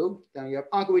Kyoto. Then you have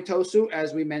Anko Itosu,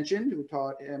 as we mentioned, who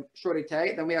taught him Shorei.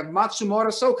 Then we have Matsumura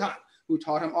Sokan, who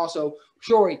taught him also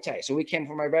Shorei. So we came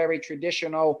from a very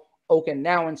traditional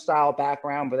Okinawan style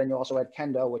background, but then you also had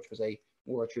Kendo, which was a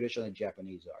more traditionally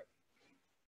Japanese art.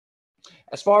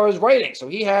 As far as writing, so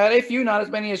he had a few, not as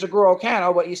many as Jigoro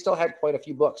Kano, but he still had quite a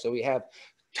few books. So we have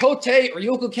Totei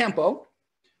Ryoku Kempo,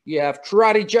 you have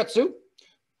Karate Jutsu,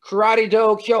 Karate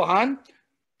Do Kyohan,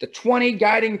 the 20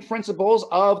 Guiding Principles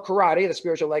of Karate, the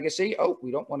Spiritual Legacy. Oh, we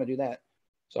don't want to do that.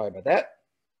 Sorry about that.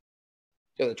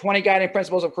 So the 20 Guiding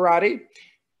Principles of Karate,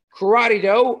 Karate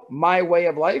Do, My Way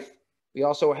of Life. We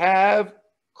also have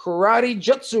Karate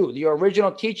Jutsu, the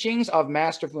original teachings of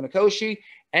Master Funakoshi,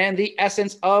 and the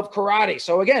essence of karate.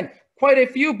 So again, quite a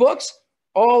few books.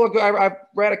 I've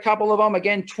read a couple of them.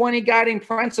 Again, 20 Guiding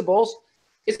Principles.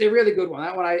 It's a really good one.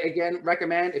 That one I, again,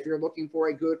 recommend if you're looking for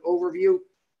a good overview.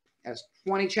 It has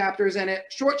 20 chapters in it.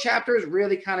 Short chapters,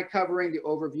 really kind of covering the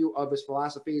overview of his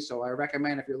philosophy. So I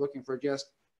recommend if you're looking for just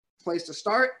a place to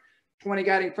start, 20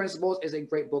 Guiding Principles is a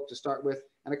great book to start with.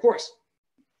 And of course,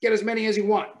 get as many as you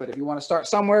want, but if you want to start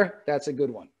somewhere, that's a good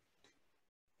one.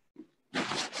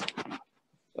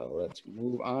 So let's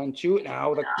move on to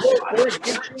now the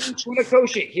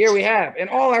Funakoshi. Here we have, in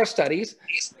all our studies,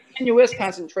 continuous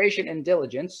concentration and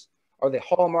diligence are the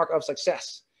hallmark of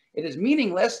success. It is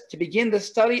meaningless to begin the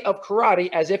study of karate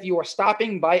as if you are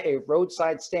stopping by a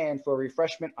roadside stand for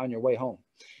refreshment on your way home.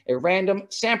 A random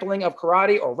sampling of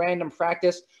karate or random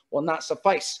practice will not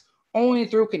suffice. Only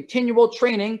through continual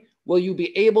training will you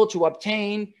be able to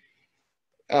obtain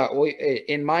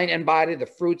in mind and body the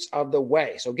fruits of the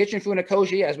way. So Gichin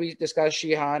Funakoshi, as we discussed,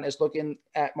 Shihan, is looking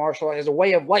at martial art as a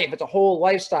way of life. It's a whole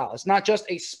lifestyle. It's not just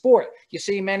a sport. You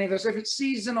see there's different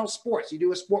seasonal sports. You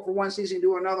do a sport for one season, you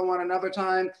do another one another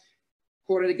time.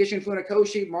 According to Gichin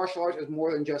Funakoshi, martial arts is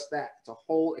more than just that. It's a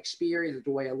whole experience. It's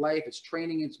a way of life. It's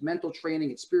training. It's mental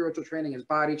training. It's spiritual training. It's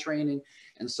body training.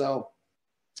 And so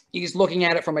he's looking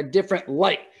at it from a different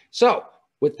light. So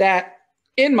with that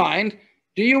in mind,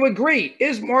 do you agree?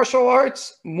 Is martial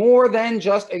arts more than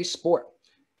just a sport?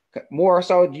 More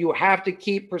so, do you have to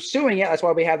keep pursuing it? That's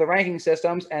why we have the ranking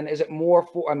systems. And is it more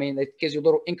for, I mean, it gives you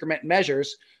little increment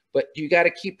measures, but do you got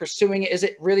to keep pursuing it? Is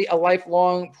it really a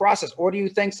lifelong process? Or do you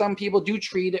think some people do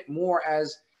treat it more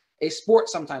as a sport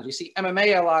sometimes? You see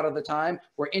MMA a lot of the time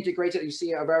where integrated, you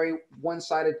see a very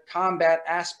one-sided combat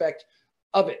aspect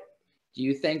of it. Do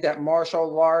you think that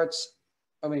martial arts,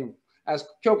 I mean, as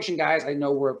Kyokushin guys, I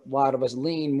know a lot of us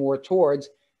lean more towards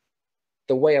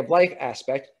the way of life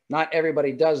aspect. Not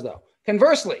everybody does, though.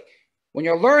 Conversely, when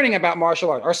you're learning about martial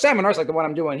arts, or seminars like the one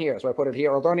I'm doing here, so I put it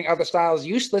here, or learning other styles,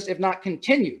 useless if not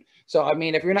continued. So, I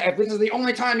mean, if this is the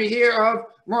only time you hear of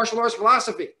martial arts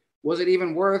philosophy, was it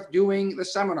even worth doing the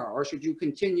seminar, or should you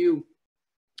continue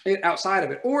outside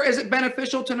of it? Or is it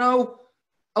beneficial to know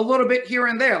a little bit here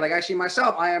and there? Like actually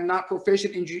myself, I am not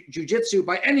proficient in jiu-jitsu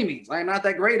by any means. I am not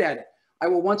that great at it. I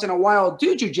will once in a while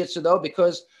do jiu-jitsu though,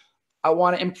 because I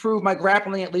want to improve my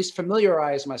grappling, at least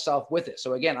familiarize myself with it.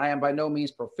 So again, I am by no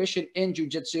means proficient in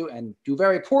jiu-jitsu and do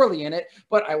very poorly in it,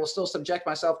 but I will still subject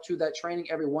myself to that training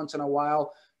every once in a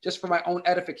while, just for my own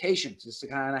edification, just to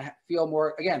kind of feel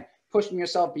more, again, pushing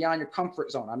yourself beyond your comfort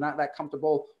zone. I'm not that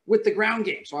comfortable with the ground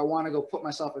game, so I want to go put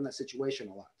myself in that situation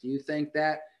a lot. Do you think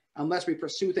that unless we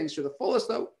pursue things to the fullest,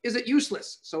 though, is it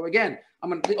useless? So again,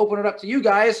 I'm going to open it up to you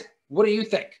guys. What do you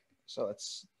think? So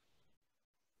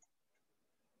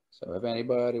if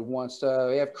anybody wants to,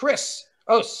 we have Chris.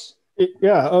 Os.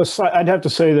 Yeah, I'd have to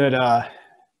say that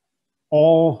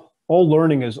all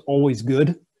learning is always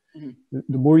good. Mm-hmm.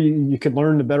 The more you can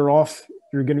learn, the better off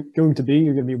you're going to be.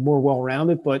 You're going to be more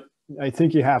well-rounded. But I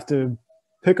think you have to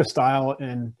pick a style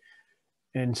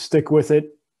and stick with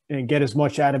it and get as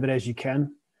much out of it as you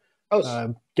can.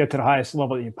 Get to the highest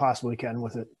level that you possibly can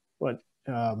with it. But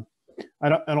I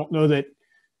don't know that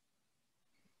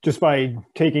just by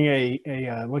taking a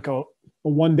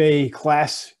one-day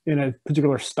class in a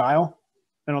particular style,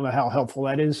 I don't know how helpful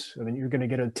that is. I mean, you're going to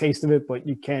get a taste of it, but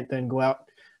you can't then go out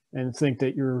and think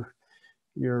that you're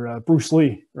Bruce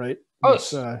Lee, right?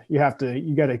 You got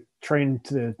to train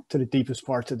to the deepest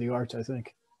parts of the arts, I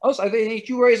think. Also, I think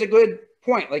you raise a good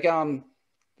point. Like the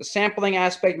sampling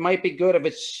aspect might be good if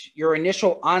it's your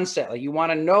initial onset. Like you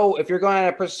want to know if you're going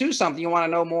to pursue something, you want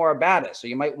to know more about it. So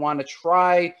you might want to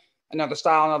try another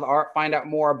style, another art, find out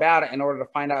more about it in order to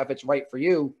find out if it's right for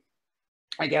you.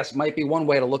 I guess might be one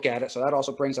way to look at it. So that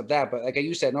also brings up that. But like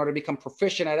you said, in order to become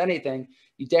proficient at anything,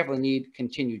 you definitely need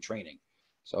continued training.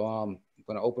 So I'm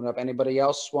going to open up. Anybody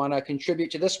else want to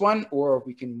contribute to this one, or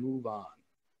we can move on?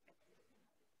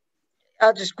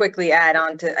 I'll just quickly add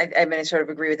on to, I mean, I sort of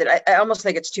agree with it. I almost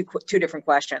think it's two different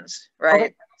questions, right?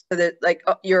 Okay. So that like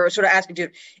you're sort of asking,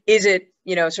 is it,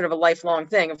 sort of a lifelong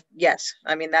thing? Yes.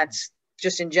 I mean, that's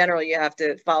just in general, you have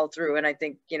to follow through. And I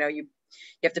think, you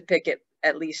have to pick it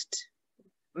at least,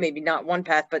 maybe not one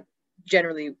path, but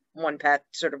generally one path,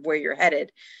 sort of where you're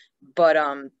headed. But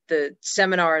the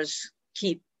seminars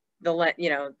keep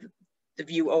the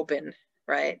view open,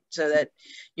 right? So that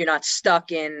you're not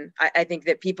stuck in, I think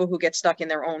that people who get stuck in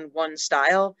their own one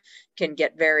style can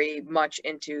get very much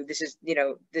into this is,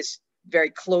 this very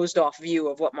closed off view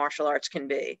of what martial arts can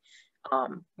be,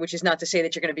 which is not to say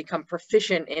that you're going to become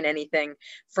proficient in anything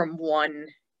from one,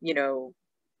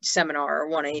 seminar or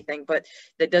one anything, but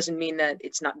that doesn't mean that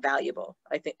it's not valuable.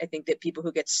 I think that people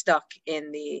who get stuck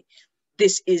in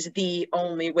this is the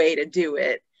only way to do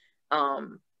it,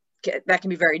 that can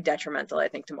be very detrimental, I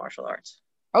think, to martial arts.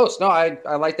 Oh, no,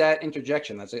 I like that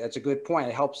interjection. That's a good point.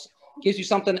 It gives you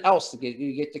something else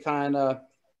you get to kind of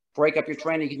break up your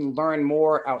training. You can learn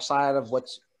more outside of what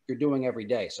you're doing every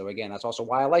day. So again, that's also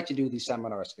why I like to do these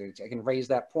seminars. I can raise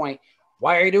that point.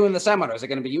 Why are you doing the seminar? Is it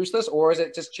going to be useless, or is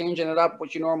it just changing it up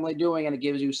what you're normally doing, and it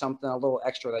gives you something a little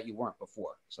extra that you weren't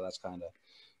before? So that's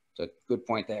it's a good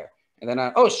point there. And then,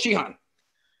 Shihan.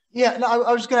 Yeah, no,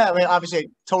 I was going to, obviously, I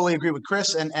totally agree with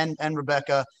Chris and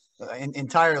Rebecca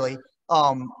entirely.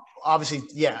 Obviously,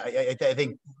 yeah, I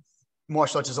think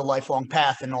martial arts is a lifelong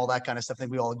path and all that kind of stuff. I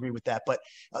think we all agree with that. But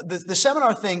the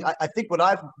seminar thing, I think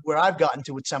where I've gotten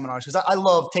to with seminars, because I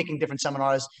love taking different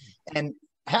seminars, and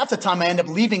half the time I end up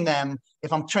leaving them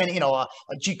if I'm training, a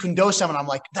Jeet Kune Do seminar. I'm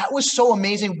like, that was so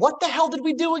amazing. What the hell did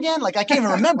we do again? Like, I can't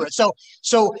even remember it. So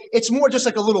it's more just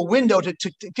like a little window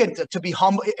to be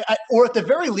humble, or at the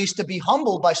very least to be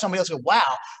humbled by somebody else. Go,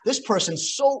 wow, this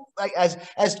person's so like as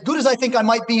good as I think I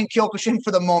might be in Kyokushin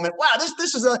for the moment. Wow,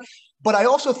 this is But I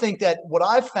also think that what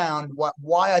I've found,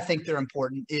 why I think they're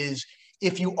important, is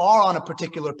if you are on a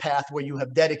particular path where you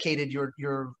have dedicated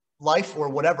your life or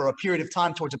whatever, a period of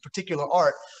time towards a particular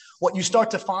art, what you start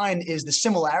to find is the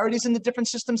similarities in the different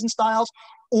systems and styles,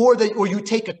 or you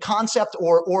take a concept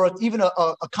or even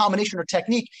a combination or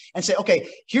technique and say, okay,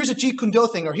 here's a Jeet Kune Do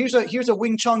thing, or here's a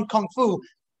Wing Chun Kung Fu.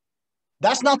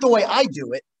 That's not the way I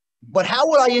do it, but how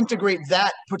would I integrate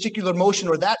that particular motion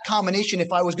or that combination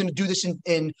if I was going to do this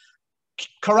in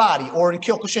karate or in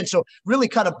Kyokushin? So really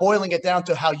kind of boiling it down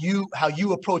to how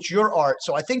you approach your art.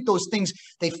 So I think those things,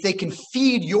 they can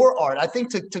feed your art. I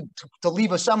think to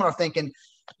leave a seminar thinking,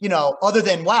 other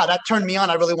than, wow, that turned me on,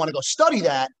 I really want to go study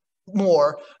that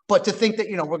more, but to think that,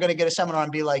 we're going to get a seminar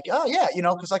and be like, oh yeah,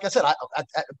 because like I said,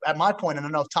 at my point, and I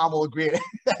don't know if Tom will agree,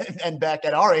 and back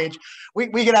at our age, we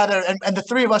get out there and the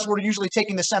three of us were usually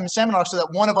taking the seminar so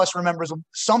that one of us remembers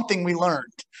something we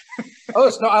learned. No,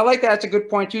 I like that. That's a good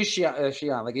point too,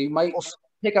 Shihan. Like you might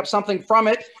pick up something from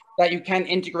it that you can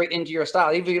integrate into your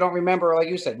style. Even if you don't remember, like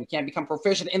you said, you can't become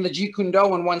proficient in the Jeet Kune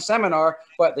Do in one seminar,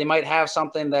 but they might have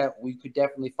something that we could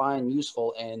definitely find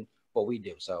useful in what we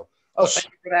do. So, thank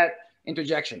you for that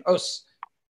interjection. And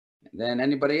then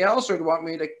anybody else, or do you want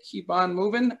me to keep on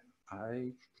moving?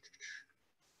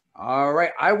 All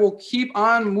right, I will keep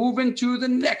on moving to the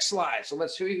next slide. So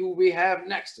let's see who we have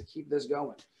next to keep this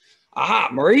going.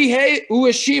 Morihei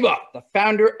Ueshiba, the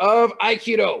founder of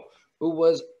Aikido, who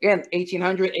was, again,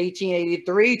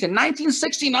 1883 to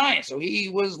 1969. So he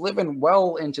was living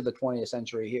well into the 20th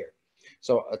century here.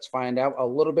 So let's find out a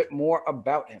little bit more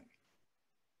about him.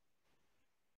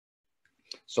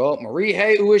 So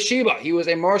Morihei Ueshiba, he was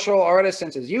a martial artist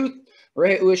since his youth.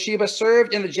 Morihei Ueshiba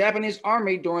served in the Japanese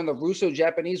army during the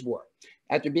Russo-Japanese War.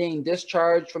 After being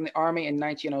discharged from the army in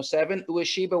 1907,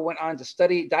 Ueshiba went on to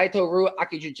study Daito-Ryu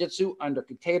Akijujutsu under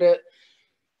Kiteda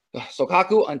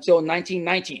Sokaku until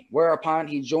 1919, whereupon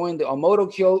he joined the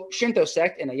Omoto-kyo Shinto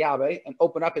sect in Ayabe and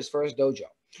opened up his first dojo.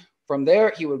 From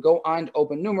there, he would go on to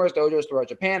open numerous dojos throughout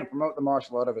Japan and promote the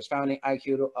martial art of his founding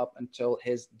Aikido up until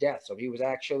his death. So he was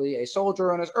actually a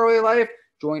soldier in his early life,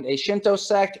 joined a Shinto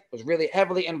sect, was really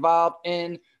heavily involved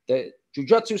in the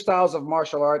jujutsu styles of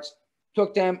martial arts,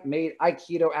 took them, made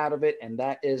Aikido out of it, and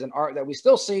that is an art that we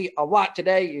still see a lot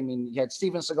today. I mean, you had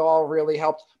Steven Seagal really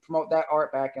helped promote that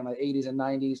art back in the 80s and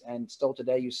 90s, and still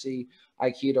today you see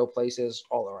Aikido places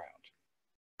all around.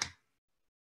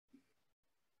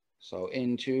 So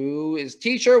into his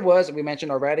teacher was, we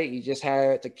mentioned already, he just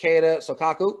had Takeda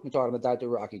Sokaku, we're talking about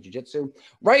Daito Jiu-Jitsu.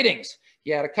 Writings,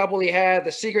 he had a couple. He had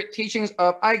The Secret Teachings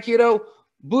of Aikido,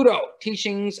 Budo,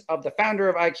 Teachings of the Founder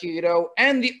of Aikido,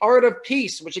 and The Art of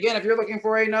Peace, which again, if you're looking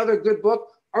for another good book,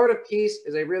 Art of Peace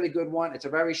is a really good one. It's a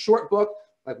very short book,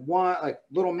 like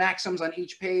little maxims on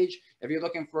each page. If you're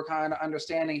looking for kind of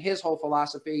understanding his whole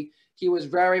philosophy, he was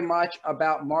very much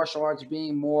about martial arts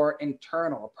being more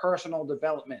internal, personal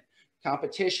development.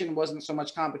 Competition wasn't so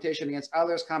much competition against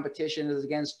others. Competition is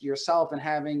against yourself and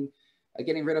having,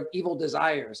 getting rid of evil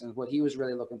desires, and what he was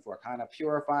really looking for, kind of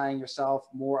purifying yourself,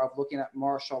 more of looking at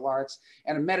martial arts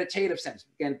in a meditative sense.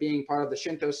 Again, being part of the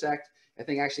Shinto sect, I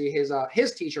think actually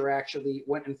his teacher actually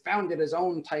went and founded his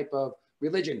own type of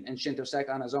religion and Shinto sect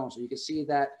on his own. So you can see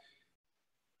that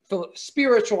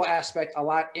spiritual aspect a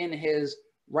lot in his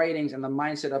writings, and the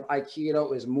mindset of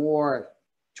Aikido is more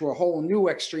to a whole new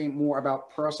extreme, more about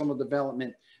personal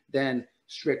development than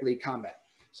strictly combat.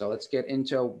 So let's get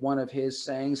into one of his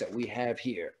sayings that we have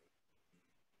here.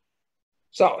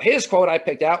 So his quote I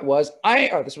picked out was,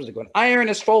 this was a good one. Iron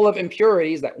is full of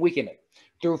impurities that weaken it.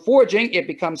 Through forging, it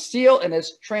becomes steel and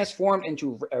is transformed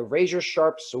into a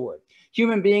razor-sharp sword.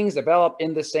 Human beings develop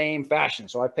in the same fashion.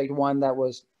 So I picked one that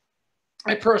was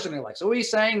I personally like. So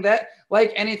he's saying that,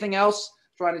 like anything else,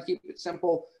 trying to keep it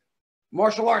simple,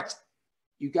 martial arts,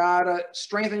 you gotta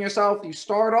strengthen yourself. You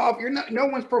start off, no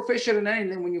one's proficient in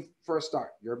anything when you first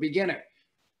start. You're a beginner.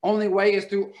 Only way is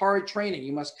through hard training.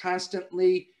 You must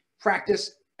constantly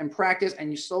practice,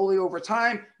 and you slowly over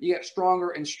time, you get stronger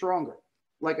and stronger.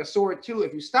 Like a sword too,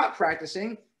 if you stop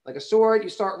practicing, like a sword, you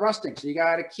start rusting. So you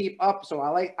gotta keep up. So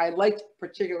I liked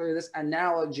particularly this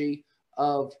analogy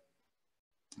of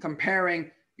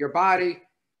comparing your body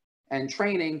and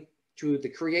training to the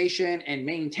creation and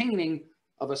maintaining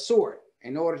of a sword.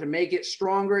 In order to make it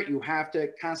stronger, you have to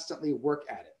constantly work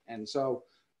at it. And so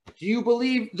do you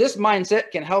believe this mindset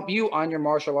can help you on your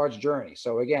martial arts journey?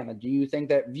 So again, do you think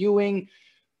that viewing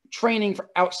training for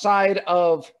outside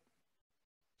of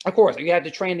course, you have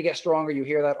to train to get stronger. You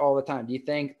hear that all the time. Do you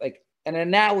think like an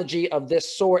analogy of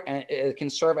this sort can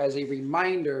serve as a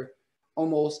reminder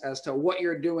almost as to what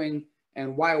you're doing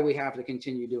and why we have to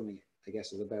continue doing it, I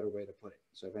guess is a better way to put it.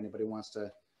 So if anybody wants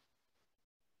to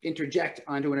interject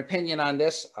onto an opinion on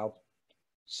this, I'll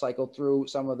cycle through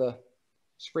some of the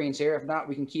screens here. If not,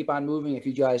 we can keep on moving. If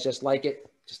you guys just like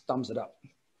it, just thumbs it up.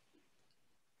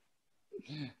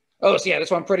 Oh, so yeah,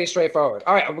 this one pretty straightforward.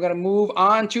 All right, we're going to move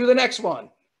on to the next one.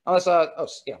 Unless,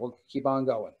 yeah, we'll keep on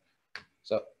going.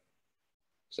 So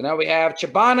now we have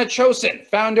Chibana Chosin,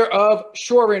 founder of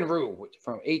Shorin-Ryu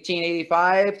from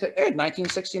 1885 to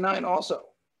 1969 also.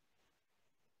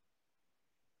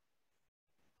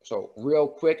 So real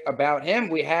quick about him,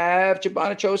 we have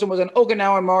Chibana Chosin was an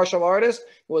Okinawan martial artist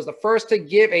who was the first to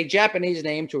give a Japanese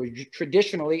name to a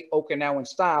traditionally Okinawan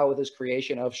style with his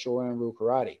creation of Shorin-Ryu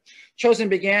karate. Chosin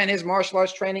began his martial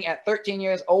arts training at 13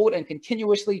 years old and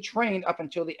continuously trained up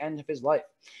until the end of his life.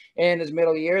 In his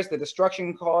middle years, the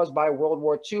destruction caused by World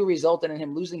War II resulted in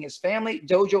him losing his family,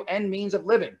 dojo, and means of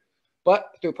living. But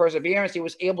through perseverance, he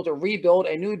was able to rebuild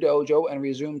a new dojo and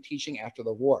resume teaching after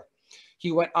the war.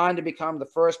 He went on to become the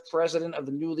first president of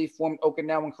the newly formed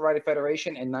Okinawan Karate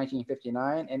Federation in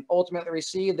 1959 and ultimately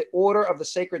received the Order of the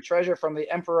Sacred Treasure from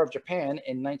the Emperor of Japan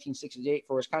in 1968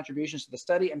 for his contributions to the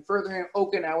study and furthering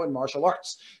Okinawan martial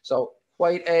arts. So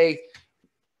quite a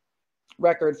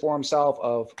record for himself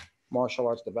of martial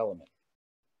arts development.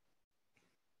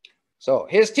 So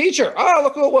his teacher,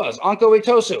 look who it was, Anko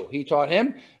Itosu. He taught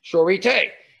him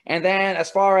Shorite. And then as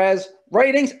far as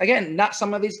writings, again, not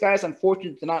some of these guys,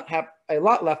 unfortunately, did not have a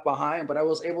lot left behind, but I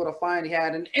was able to find he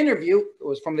had an interview. It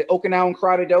was from the Okinawan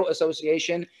Karate-Do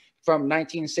Association from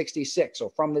 1966. So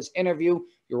from this interview,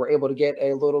 you were able to get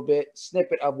a little bit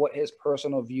snippet of what his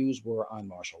personal views were on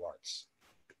martial arts.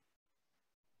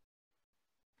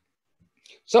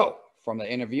 So from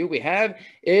the interview we have,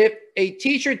 if a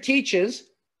teacher teaches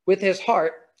with his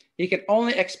heart, he can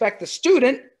only expect the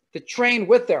student to train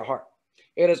with their heart.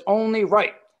 It is only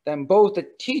right that both the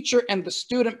teacher and the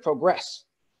student progress.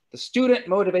 The student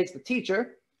motivates the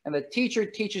teacher, and the teacher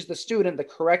teaches the student the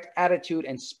correct attitude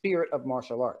and spirit of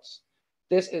martial arts.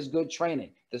 This is good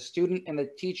training, the student and the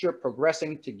teacher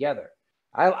progressing together.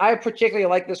 I particularly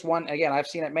like this one. Again, I've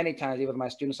seen it many times, even with my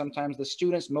students. Sometimes the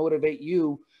students motivate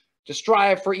you to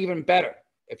strive for even better.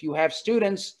 If you have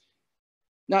students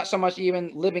not so much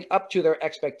even living up to their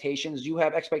expectations, you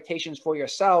have expectations for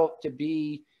yourself to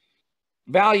be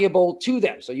valuable to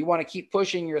them. So you want to keep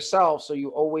pushing yourself so you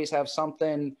always have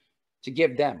something to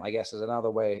give them, I guess is another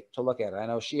way to look at it. I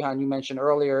know, Shihan, you mentioned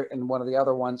earlier in one of the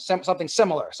other ones, something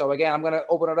similar. So again, I'm going to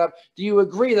open it up. Do you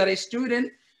agree that a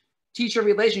student-teacher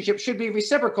relationship should be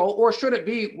reciprocal, or should it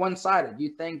be one-sided? Do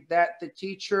you think that the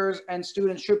teachers and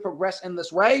students should progress in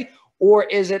this way, or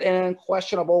is it an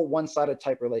unquestionable one-sided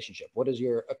type relationship? What is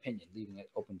your opinion? Leaving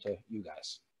it open to you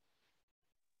guys.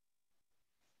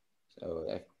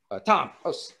 So, Tom.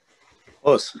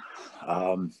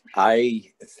 I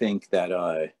think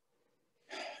that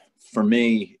for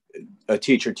me, a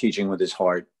teacher teaching with his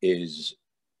heart is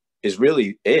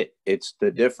really it. It's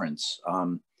the difference.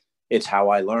 It's how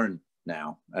I learn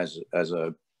now as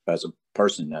a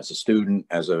person, as a student,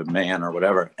 as a man, or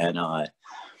whatever. And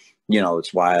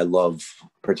it's why I love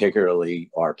particularly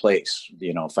our place,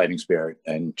 Fighting Spirit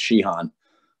and Shihan,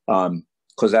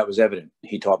 because that was evident.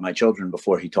 He taught my children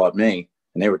before he taught me,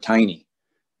 and they were tiny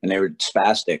and they were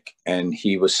spastic, and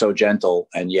he was so gentle,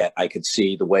 and yet I could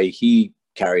see the way he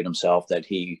carried himself that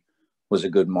he was a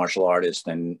good martial artist,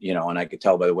 and and I could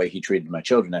tell by the way he treated my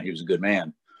children that he was a good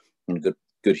man and a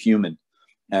good human.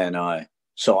 And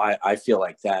so I feel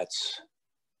like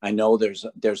I know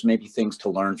there's maybe things to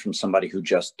learn from somebody who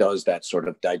just does that sort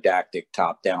of didactic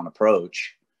top-down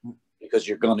approach, because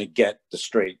you're going to get the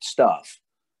straight stuff.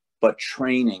 But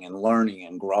training and learning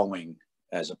and growing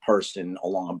as a person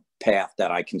along a path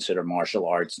that I consider martial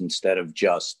arts instead of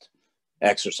just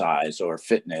exercise or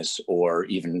fitness or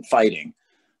even fighting,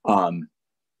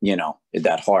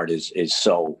 that heart is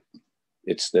so,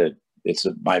 it's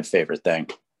my favorite thing.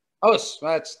 That's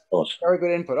very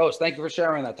good input. Thank you for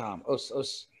sharing that, Tom.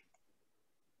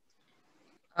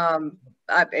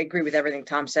 I agree with everything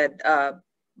Tom said,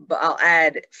 but I'll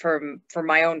add for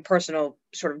my own personal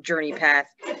sort of journey path,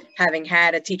 having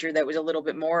had a teacher that was a little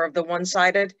bit more of the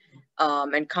one-sided,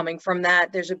 and coming from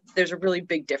that, there's a really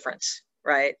big difference,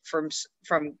 right? From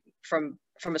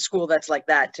a school that's like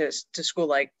that to school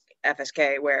like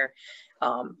FSK, where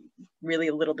really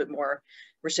a little bit more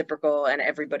reciprocal and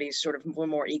everybody's sort of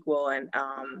more equal. And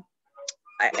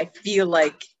I feel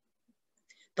like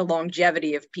the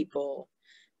longevity of people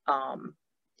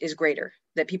is greater,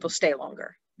 that people stay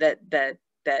longer, that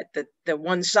the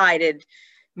one-sided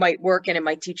might work, and it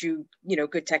might teach you,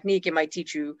 good technique. It might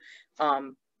teach you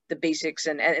the basics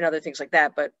and other things like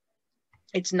that, but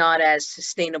it's not as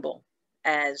sustainable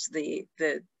as the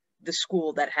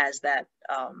school that has that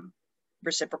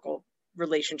reciprocal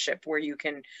relationship where you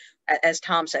can, as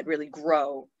Tom said, really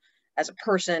grow as a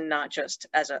person, not just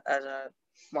as a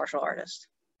martial artist.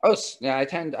 Yeah, I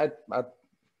tend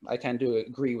to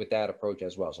agree with that approach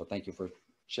as well. So thank you for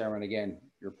sharing again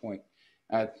your point.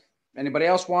 Anybody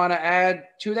else want to add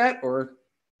to that, or?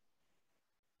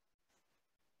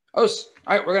 All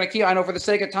right, we're going to keep, I know for the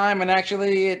sake of time, and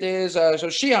actually it is, so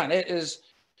Shihan, it is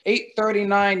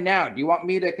 8:39 now. Do you want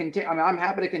me to continue? I mean, I'm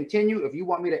happy to continue. If you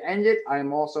want me to end it,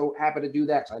 I'm also happy to do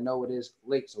that, because I know it is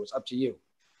late, so it's up to you.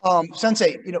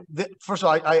 Sensei, first of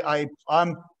all,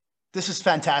 I'm this is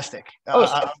fantastic.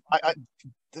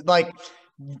 Like,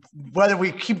 whether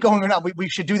we keep going or not, we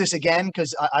should do this again,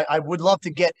 because I would love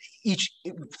to get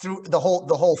through the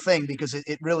whole thing, because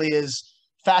it really is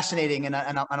fascinating, and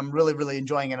I'm really, really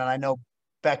enjoying it. And I know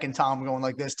Beck and Tom going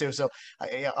like this too. So,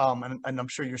 and I'm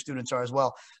sure your students are as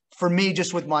well. For me,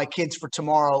 just with my kids for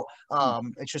tomorrow,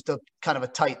 it's just a kind of a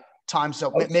tight time.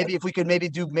 So maybe if we could maybe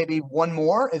do maybe one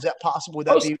more, is that possible? Would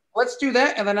that be? Let's do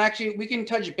that, and then actually we can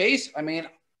touch base. I mean,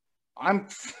 I'm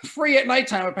free at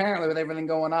nighttime apparently with everything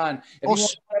going on. If you want to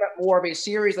set up more of a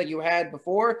series like you had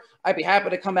before, I'd be happy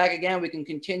to come back again. We can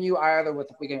continue either with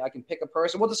I can pick a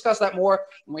person. We'll discuss that more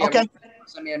when we have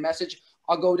send me a message.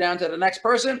 I'll go down to the next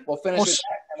person. We'll finish with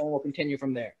that, and then we'll continue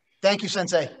from there. Thank you,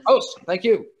 Sensei. Thank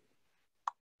you.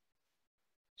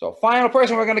 So final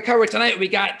person we're going to cover tonight, we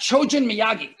got Chojun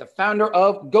Miyagi, the founder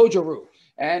of Goju-Ryu.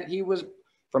 And he was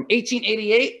from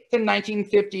 1888 to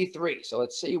 1953. So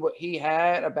let's see what he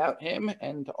had about him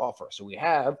and to offer. So we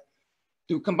have,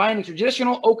 through combining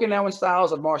traditional Okinawan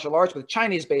styles of martial arts with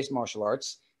Chinese-based martial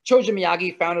arts, Chojun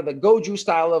Miyagi founded the Goju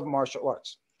style of martial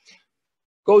arts.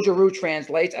 Goju-Ryu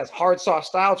translates as hard, soft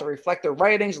style to reflect the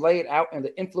writings laid out in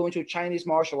the influential Chinese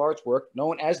martial arts work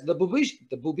known as the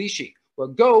Bubishi, where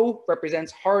Go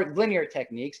represents hard linear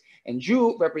techniques and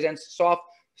Ju represents soft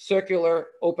circular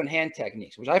open hand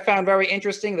techniques, which I found very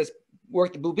interesting. This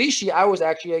work, the Bubishi, I was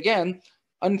actually, again,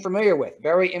 unfamiliar with.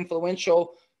 Very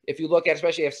influential. If you look at,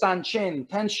 especially if Sanchin,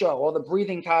 Tensho, all the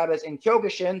breathing katas in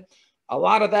Kyokushin, a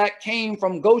lot of that came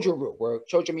from Goju-Ryu, where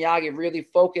Chojun Miyagi really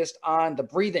focused on the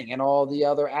breathing and all the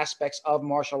other aspects of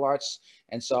martial arts.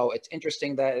 And so it's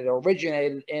interesting that it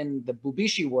originated in the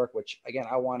Bubishi work, which, again,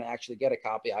 I want to actually get a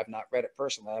copy. I've not read it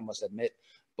personally, I must admit.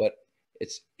 But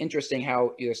it's interesting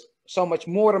how there's so much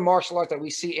more to martial arts that we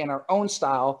see in our own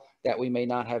style that we may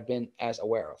not have been as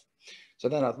aware of. So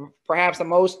then perhaps the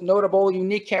most notable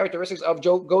unique characteristics of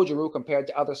Goju-Ryu compared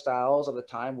to other styles of the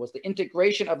time was the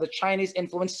integration of the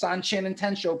Chinese-influenced Sanchin and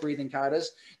Tensho breathing katas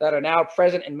that are now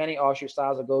present in many offshoot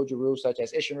styles of Goju-Ryu, such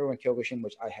as Isshin-Ryu and Kyokushin,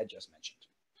 which I had just mentioned.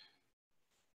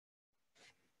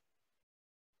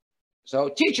 So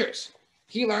teachers,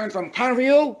 he learned from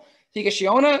Kanryu,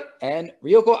 Higashioka, and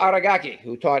Ryoko Aragaki,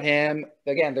 who taught him,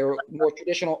 again, they were more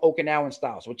traditional Okinawan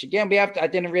styles, which again,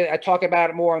 I talk about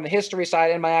it more on the history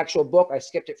side in my actual book. I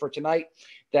skipped it for tonight,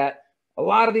 that a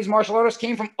lot of these martial artists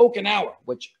came from Okinawa,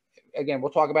 which again,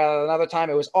 we'll talk about it another time.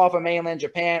 It was off of mainland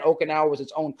Japan. Okinawa was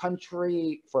its own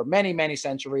country for many, many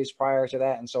centuries prior to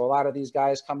that. And so a lot of these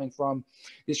guys coming from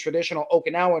these traditional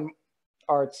Okinawan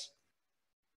arts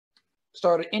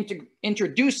started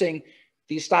introducing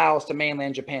these styles to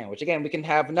mainland Japan, which again, we can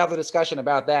have another discussion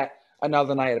about that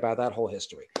another night, about that whole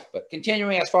history. But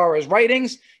continuing as far as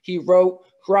writings, he wrote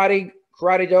Karate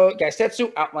Do,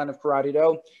 Gaisetsu, Outline of Karate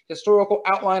Do, Historical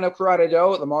Outline of Karate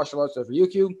Do, The Martial Arts of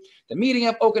Ryukyu, The Meeting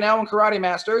of Okinawan Karate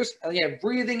Masters, and you have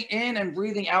Breathing In and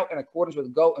Breathing Out in Accordance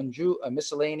with Go and Ju, a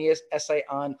miscellaneous essay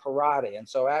on karate. And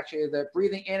so actually the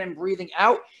Breathing In and Breathing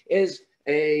Out is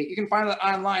you can find that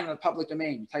online in the public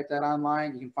domain. You type that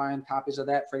online, you can find copies of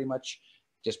that pretty much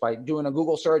just by doing a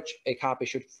Google search. A copy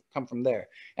should come from there.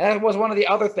 And that was one of the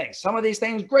other things. Some of these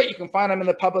things, great, you can find them in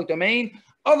the public domain.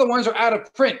 Other ones are out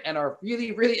of print and are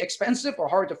really, really expensive or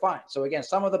hard to find. So again,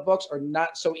 some of the books are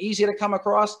not so easy to come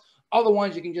across. Other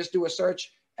ones, you can just do a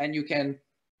search and you can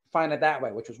find it that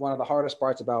way, which was one of the hardest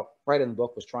parts about writing the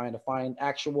book, was trying to find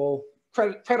actual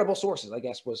credible sources, I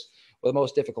guess, was the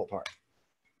most difficult part.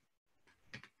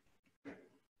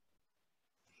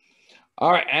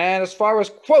 All right, and as far as,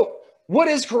 quote, what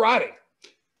is karate?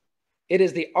 It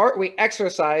is the art we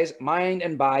exercise mind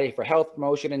and body for health,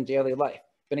 promotion, and daily life.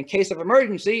 But in case of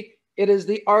emergency, it is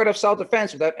the art of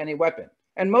self-defense without any weapon.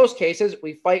 In most cases,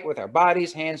 we fight with our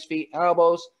bodies, hands, feet,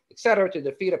 elbows, etc. to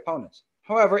defeat opponents.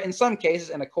 However, in some cases,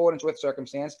 in accordance with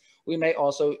circumstance, we may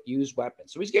also use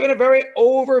weapons. So he's given a very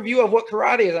overview of what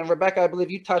karate is. And Rebecca, I believe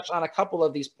you touched on a couple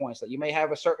of these points, that you may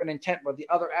have a certain intent, but the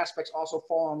other aspects also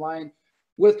fall in line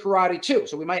with karate too.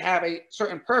 So we might have a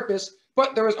certain purpose,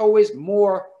 but there is always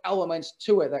more elements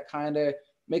to it that kind of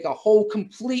make a whole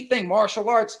complete thing. Martial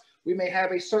arts, we may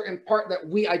have a certain part that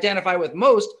we identify with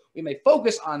most. We may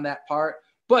focus on that part,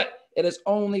 but it is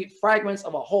only fragments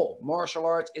of a whole. Martial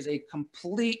arts is a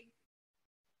complete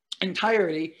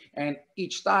entirety, and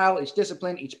each style, each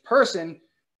discipline, each person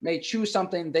may choose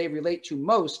something they relate to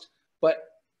most, but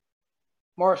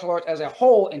martial arts as a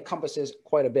whole encompasses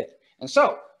quite a bit. And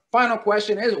so, final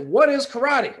question is, what is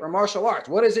karate or martial arts?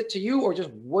 What is it to you, or just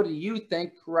what do you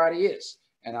think karate is?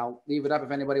 And I'll leave it up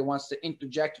if anybody wants to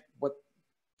interject what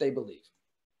they believe.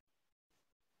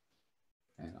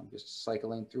 And I'm just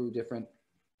cycling through different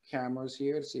cameras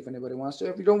here to see if anybody wants to.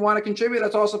 If you don't want to contribute,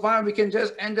 that's also fine. We can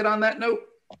just end it on that note.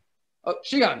 Oh,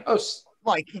 Shihan. Oh,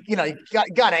 like, you know, you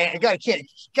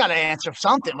gotta answer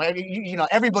something. Like, you know,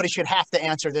 everybody should have to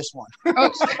answer this one.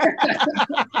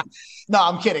 No,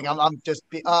 I'm kidding. I'm just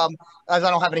as I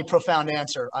don't have any profound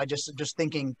answer. I just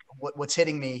thinking what's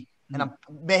hitting me, and I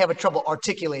may have a trouble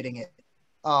articulating it.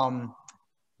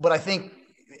 But I think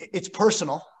it's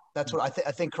personal. That's what I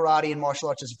think. Karate and martial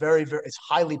arts is very, very. It's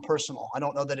highly personal. I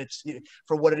don't know that it's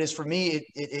for what it is for me.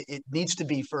 It needs to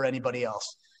be for anybody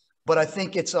else. But I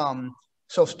think it's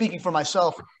So speaking for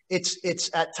myself, it's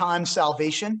at times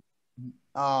salvation.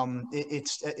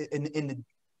 It's in the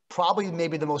probably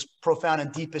maybe the most profound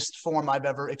and deepest form I've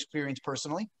ever experienced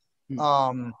personally.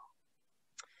 And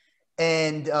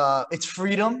it's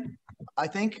freedom, I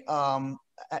think,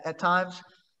 at times.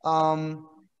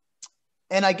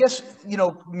 And I guess, you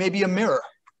know, maybe a mirror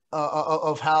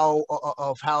of how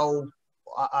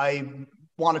I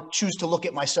want to choose to look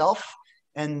at myself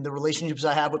and the relationships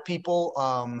I have with people.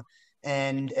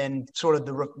 And sort of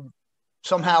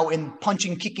somehow in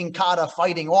punching, kicking, kata,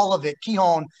 fighting, all of it,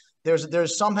 Kihon,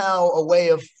 there's somehow a way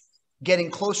of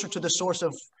getting closer to the source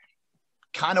of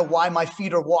kind of why my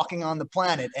feet are walking on the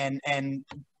planet, and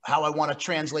how I want to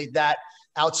translate that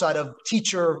outside of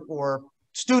teacher or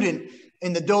student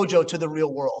in the dojo to the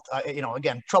real world. You know,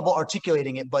 again, trouble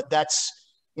articulating it, but that's,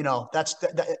 you know, it's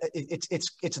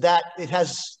that it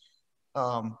has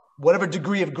whatever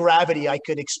degree of gravity I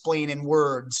could explain in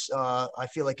words. I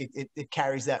feel like it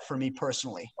carries that for me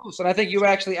personally. So I think you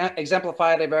actually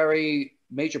exemplified a very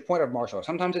major point of martial arts.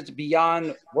 Sometimes it's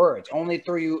beyond words. Only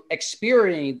through you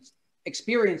experiencing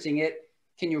it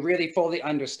can you really fully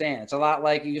understand. It's a lot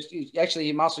like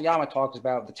actually Masuyama talks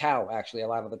about the Tao actually a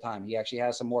lot of the time. He actually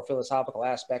has some more philosophical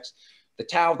aspects. The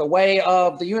Tao, the way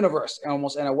of the universe,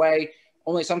 almost in a way.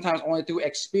 Sometimes only through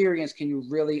experience can you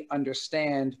really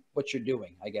understand what you're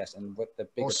doing, I guess, and what the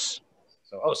bigger. So,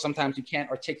 sometimes you can't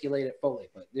articulate it fully,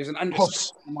 but there's an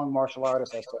understanding among martial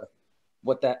artists as to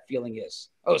what that feeling is.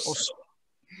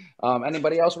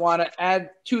 Anybody else want to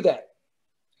add to that?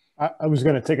 I was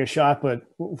going to take a shot, but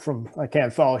I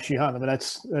can't follow Shihan, but that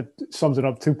sums it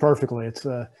up too perfectly. It's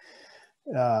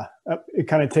it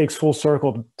kind of takes full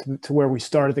circle to where we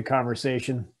started the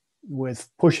conversation with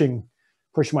pushing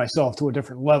myself to a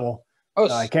different level.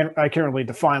 I can't really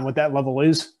define what that level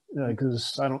is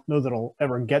because I don't know that I'll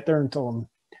ever get there until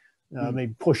I'm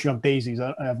maybe pushing up daisies.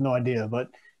 I have no idea, but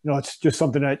you know, it's just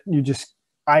something that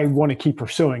I want to keep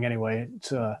pursuing anyway.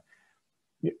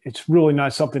 It's really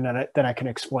not something that I can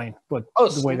explain, but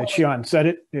the way that Shihan said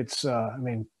it, it's I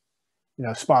mean, you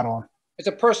know, spot on. It's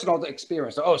a personal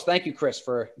experience. So, thank you, Chris,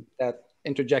 for that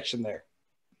interjection there.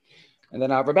 And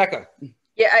then Rebecca.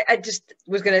 Yeah, I just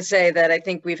was going to say that I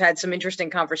think we've had some interesting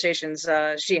conversations,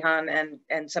 Shihan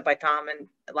and Senpai Tom and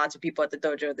lots of people at the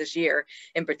dojo this year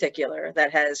in particular,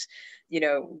 that has, you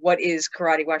know, what is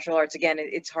karate martial arts? Again,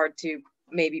 it's hard to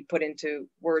maybe put into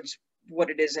words what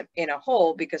it is in a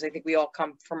whole, because I think we all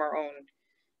come from our own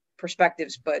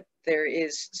perspectives, but there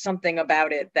is something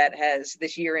about it that has,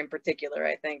 this year in particular,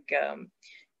 I think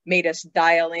made us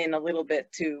dial in a little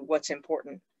bit to what's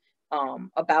important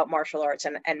about martial arts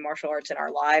and martial arts in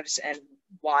our lives, and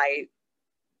why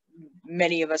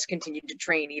many of us continue to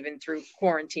train even through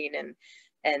quarantine,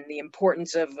 and the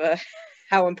importance of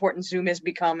how important Zoom has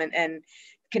become and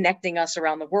connecting us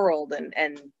around the world,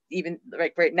 and even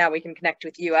right now we can connect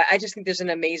with you. I just think there's an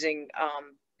amazing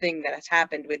thing that has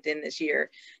happened within this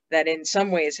year that in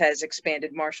some ways has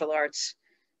expanded martial arts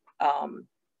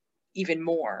even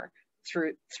more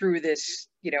through this,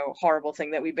 you know, horrible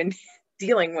thing that we've been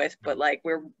dealing with, but like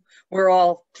we're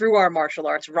all through our martial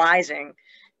arts rising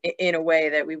in a way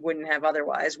that we wouldn't have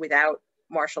otherwise without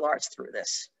martial arts through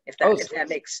this, if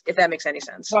that makes any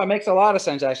sense. No, it makes a lot of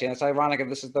sense, actually. And it's ironic if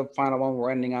this is the final one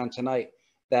we're ending on tonight,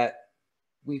 that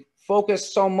we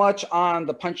focus so much on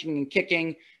the punching and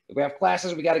kicking. If we have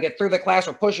classes, we got to get through the class,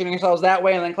 we're pushing ourselves that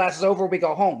way, and then class is over, we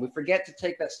go home. We forget to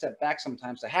take that step back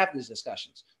sometimes to have these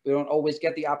discussions. We don't always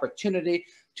get the opportunity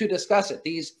to discuss it.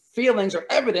 These feelings are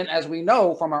evident, as we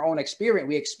know from our own experience.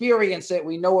 We experience it,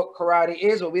 we know what karate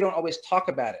is, but we don't always talk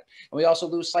about it. And we also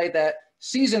lose sight that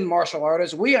seasoned martial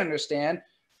artists, we understand.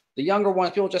 The younger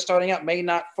ones, people just starting out, may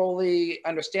not fully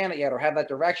understand it yet or have that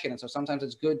direction. And so sometimes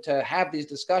it's good to have these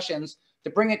discussions to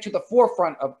bring it to the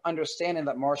forefront of understanding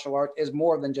that martial art is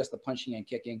more than just the punching and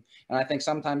kicking. And I think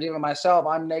sometimes, even myself,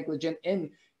 I'm negligent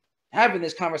in having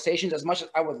these conversations as much as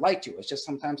I would like to. It's just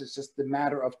sometimes it's just the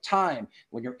matter of time.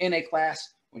 When you're in a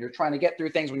class, when you're trying to get through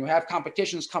things, when you have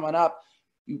competitions coming up,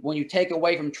 when you take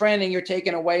away from training, you're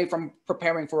taking away from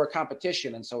preparing for a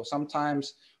competition. And so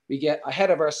sometimes we get ahead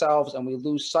of ourselves and we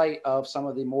lose sight of some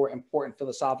of the more important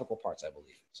philosophical parts, I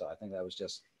believe. So I think that was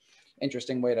just an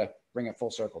interesting way to bring it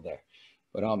full circle there.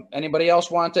 But anybody else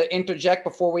want to interject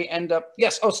before we end up?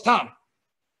 Yes. Oh, it's Tom.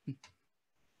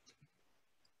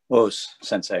 Os,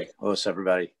 Sensei. Os,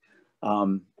 everybody.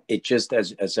 It just,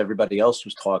 as everybody else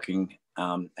was talking,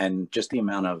 and just the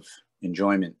amount of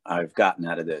enjoyment I've gotten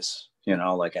out of this, you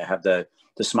know, like I have the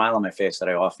smile on my face that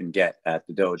I often get at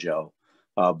the dojo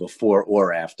before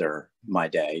or after my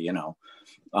day, you know.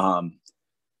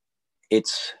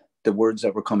 It's the words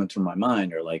that were coming through my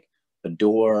mind are like a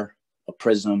door, a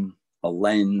prism, a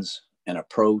lens, an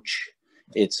approach.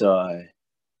 It's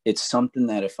something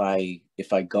that if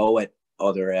I go at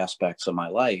other aspects of my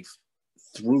life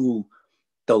through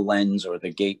the lens or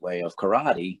the gateway of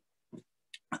karate,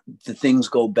 the things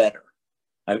go better.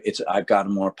 I've got a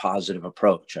more positive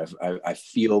approach. I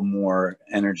feel more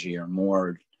energy or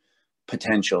more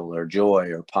potential or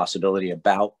joy or possibility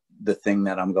about the thing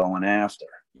that I'm going after,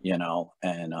 you know?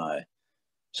 And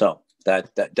so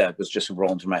that was just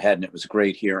rolling through my head, and it was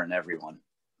great hearing everyone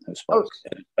who spoke,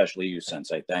 and especially you,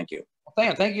 Sensei. Thank you.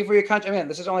 Thank you for your contribution. I mean,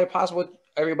 this is only possible with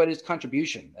everybody's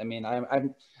contribution. I mean,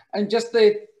 I'm just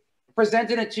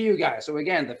presenting it to you guys. So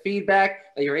again, the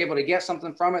feedback that you're able to get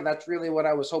something from it, that's really what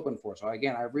I was hoping for. So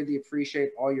again, I really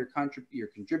appreciate all your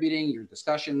contributing, your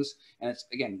discussions. And it's,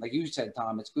 again, like you said,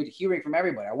 Tom, it's good hearing from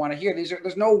everybody. I want to hear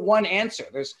there's no one answer.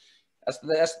 That's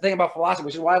the thing about philosophy,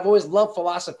 which is why I've always loved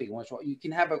philosophy, which you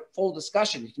can have a full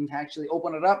discussion. You can actually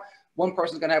open it up. One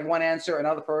person's going to have one answer.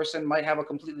 Another person might have a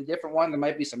completely different one. There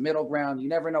might be some middle ground. You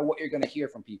never know what you're going to hear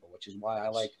from people, which is why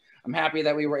I'm happy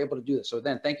that we were able to do this. So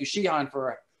then thank you, Shihan,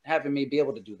 for having me be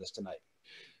able to do this tonight.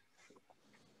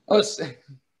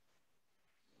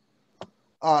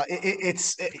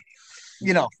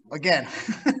 You know, again,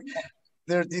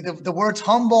 the words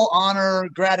humble, honor,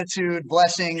 gratitude,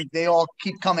 blessing, they all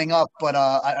keep coming up, but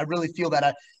I really feel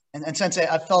that and Sensei,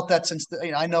 I felt that since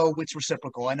I know it's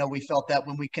reciprocal. I know we felt that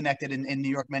when we connected in New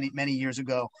York many years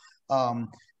ago.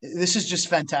 This is just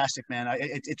fantastic, man.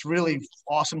 It's really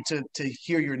awesome to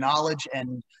hear your knowledge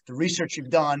and the research you've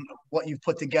done, what you've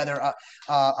put together.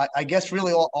 I guess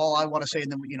really all I want to say,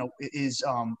 is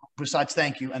besides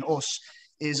thank you and os,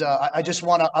 is I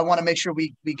want to make sure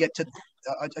we get to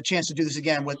a chance to do this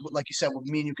again. With, like you said, with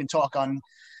me and you can talk on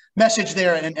message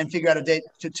there and figure out a date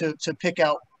to pick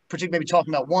out, particularly maybe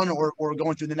talking about one or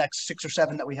going through the next 6 or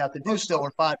 7 that we have to do still, or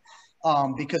 5.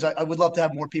 Because I would love to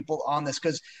have more people on this,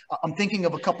 because I'm thinking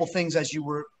of a couple things as you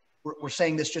were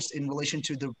saying this, just in relation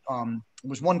to there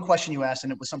was one question you asked,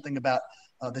 and it was something about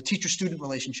the teacher-student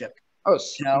relationship. Oh,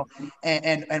 you know,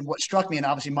 and what struck me, and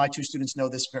obviously my 2 students know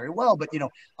this very well, but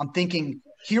I'm thinking,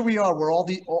 here we are, we're all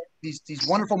these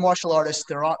wonderful martial artists.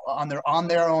 They're on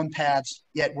their own paths,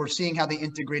 yet we're seeing how they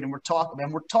integrate, and we're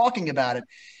talking about it.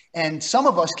 And some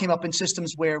of us came up in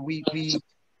systems where we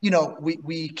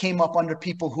came up under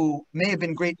people who may have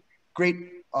been great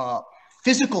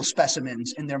physical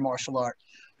specimens in their martial art.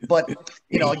 But,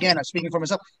 again, I'm speaking for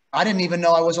myself. I didn't even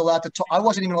know I was allowed to talk. I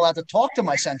wasn't even allowed to talk to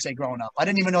my sensei growing up. I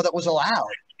didn't even know that was allowed.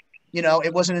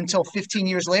 It wasn't until 15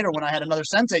 years later when I had another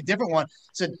sensei, different one,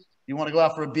 said, "You want to go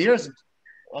out for a beer?" I said,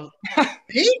 "Well,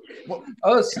 me? Well,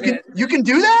 you can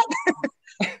do that?"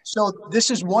 So this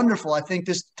is wonderful. I think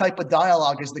this type of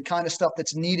dialogue is the kind of stuff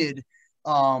that's needed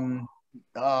to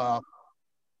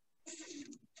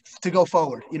go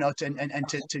forward, and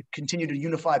to continue to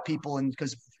unify people. And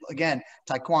because, again,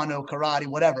 taekwondo, karate,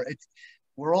 whatever,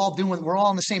 we're all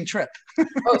on the same trip.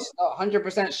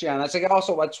 100%, Shihan. That's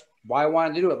why I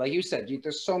wanted to do it. Like you said,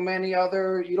 there's so many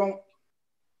other, you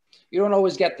don't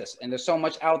always get this. And there's so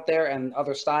much out there and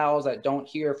other styles that don't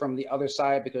hear from the other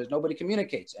side because nobody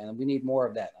communicates. And we need more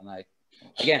of that. And I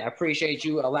appreciate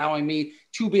you allowing me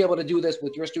to be able to do this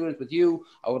with your students, with you.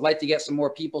 I would like to get some more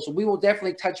people. So we will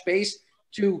definitely touch base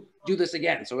to do this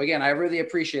again. So again, I really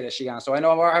appreciate it, Shihan. So I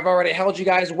know I've already held you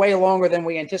guys way longer than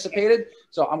we anticipated.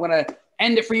 So I'm going to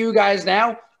end it for you guys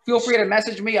now. Feel free to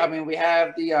message me. I mean, we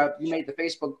have you made the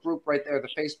Facebook group right there, the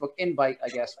Facebook invite, I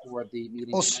guess, for the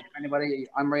meeting. Anybody,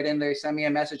 I'm right in there. Send me a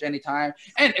message anytime.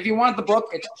 And if you want the book,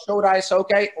 it's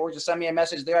Shodai-Soke, or just send me a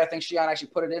message there. I think Shihan actually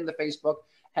put it in the Facebook.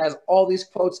 Has all these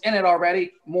quotes in it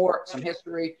already, some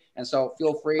history. And so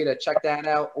feel free to check that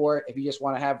out. Or if you just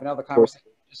want to have another conversation,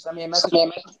 just send me a message.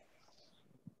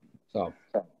 So,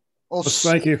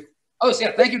 thank you.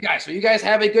 Yeah, thank you guys. So you guys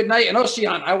have a good night. And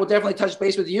Shihan, I will definitely touch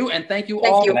base with you. And thank you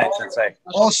all. Good night, Sensei.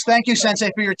 Thank you,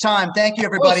 Sensei, for your time. Thank you,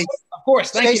 everybody. Of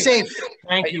course. Thank you. Stay safe.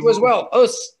 Thank you as well.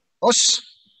 Os.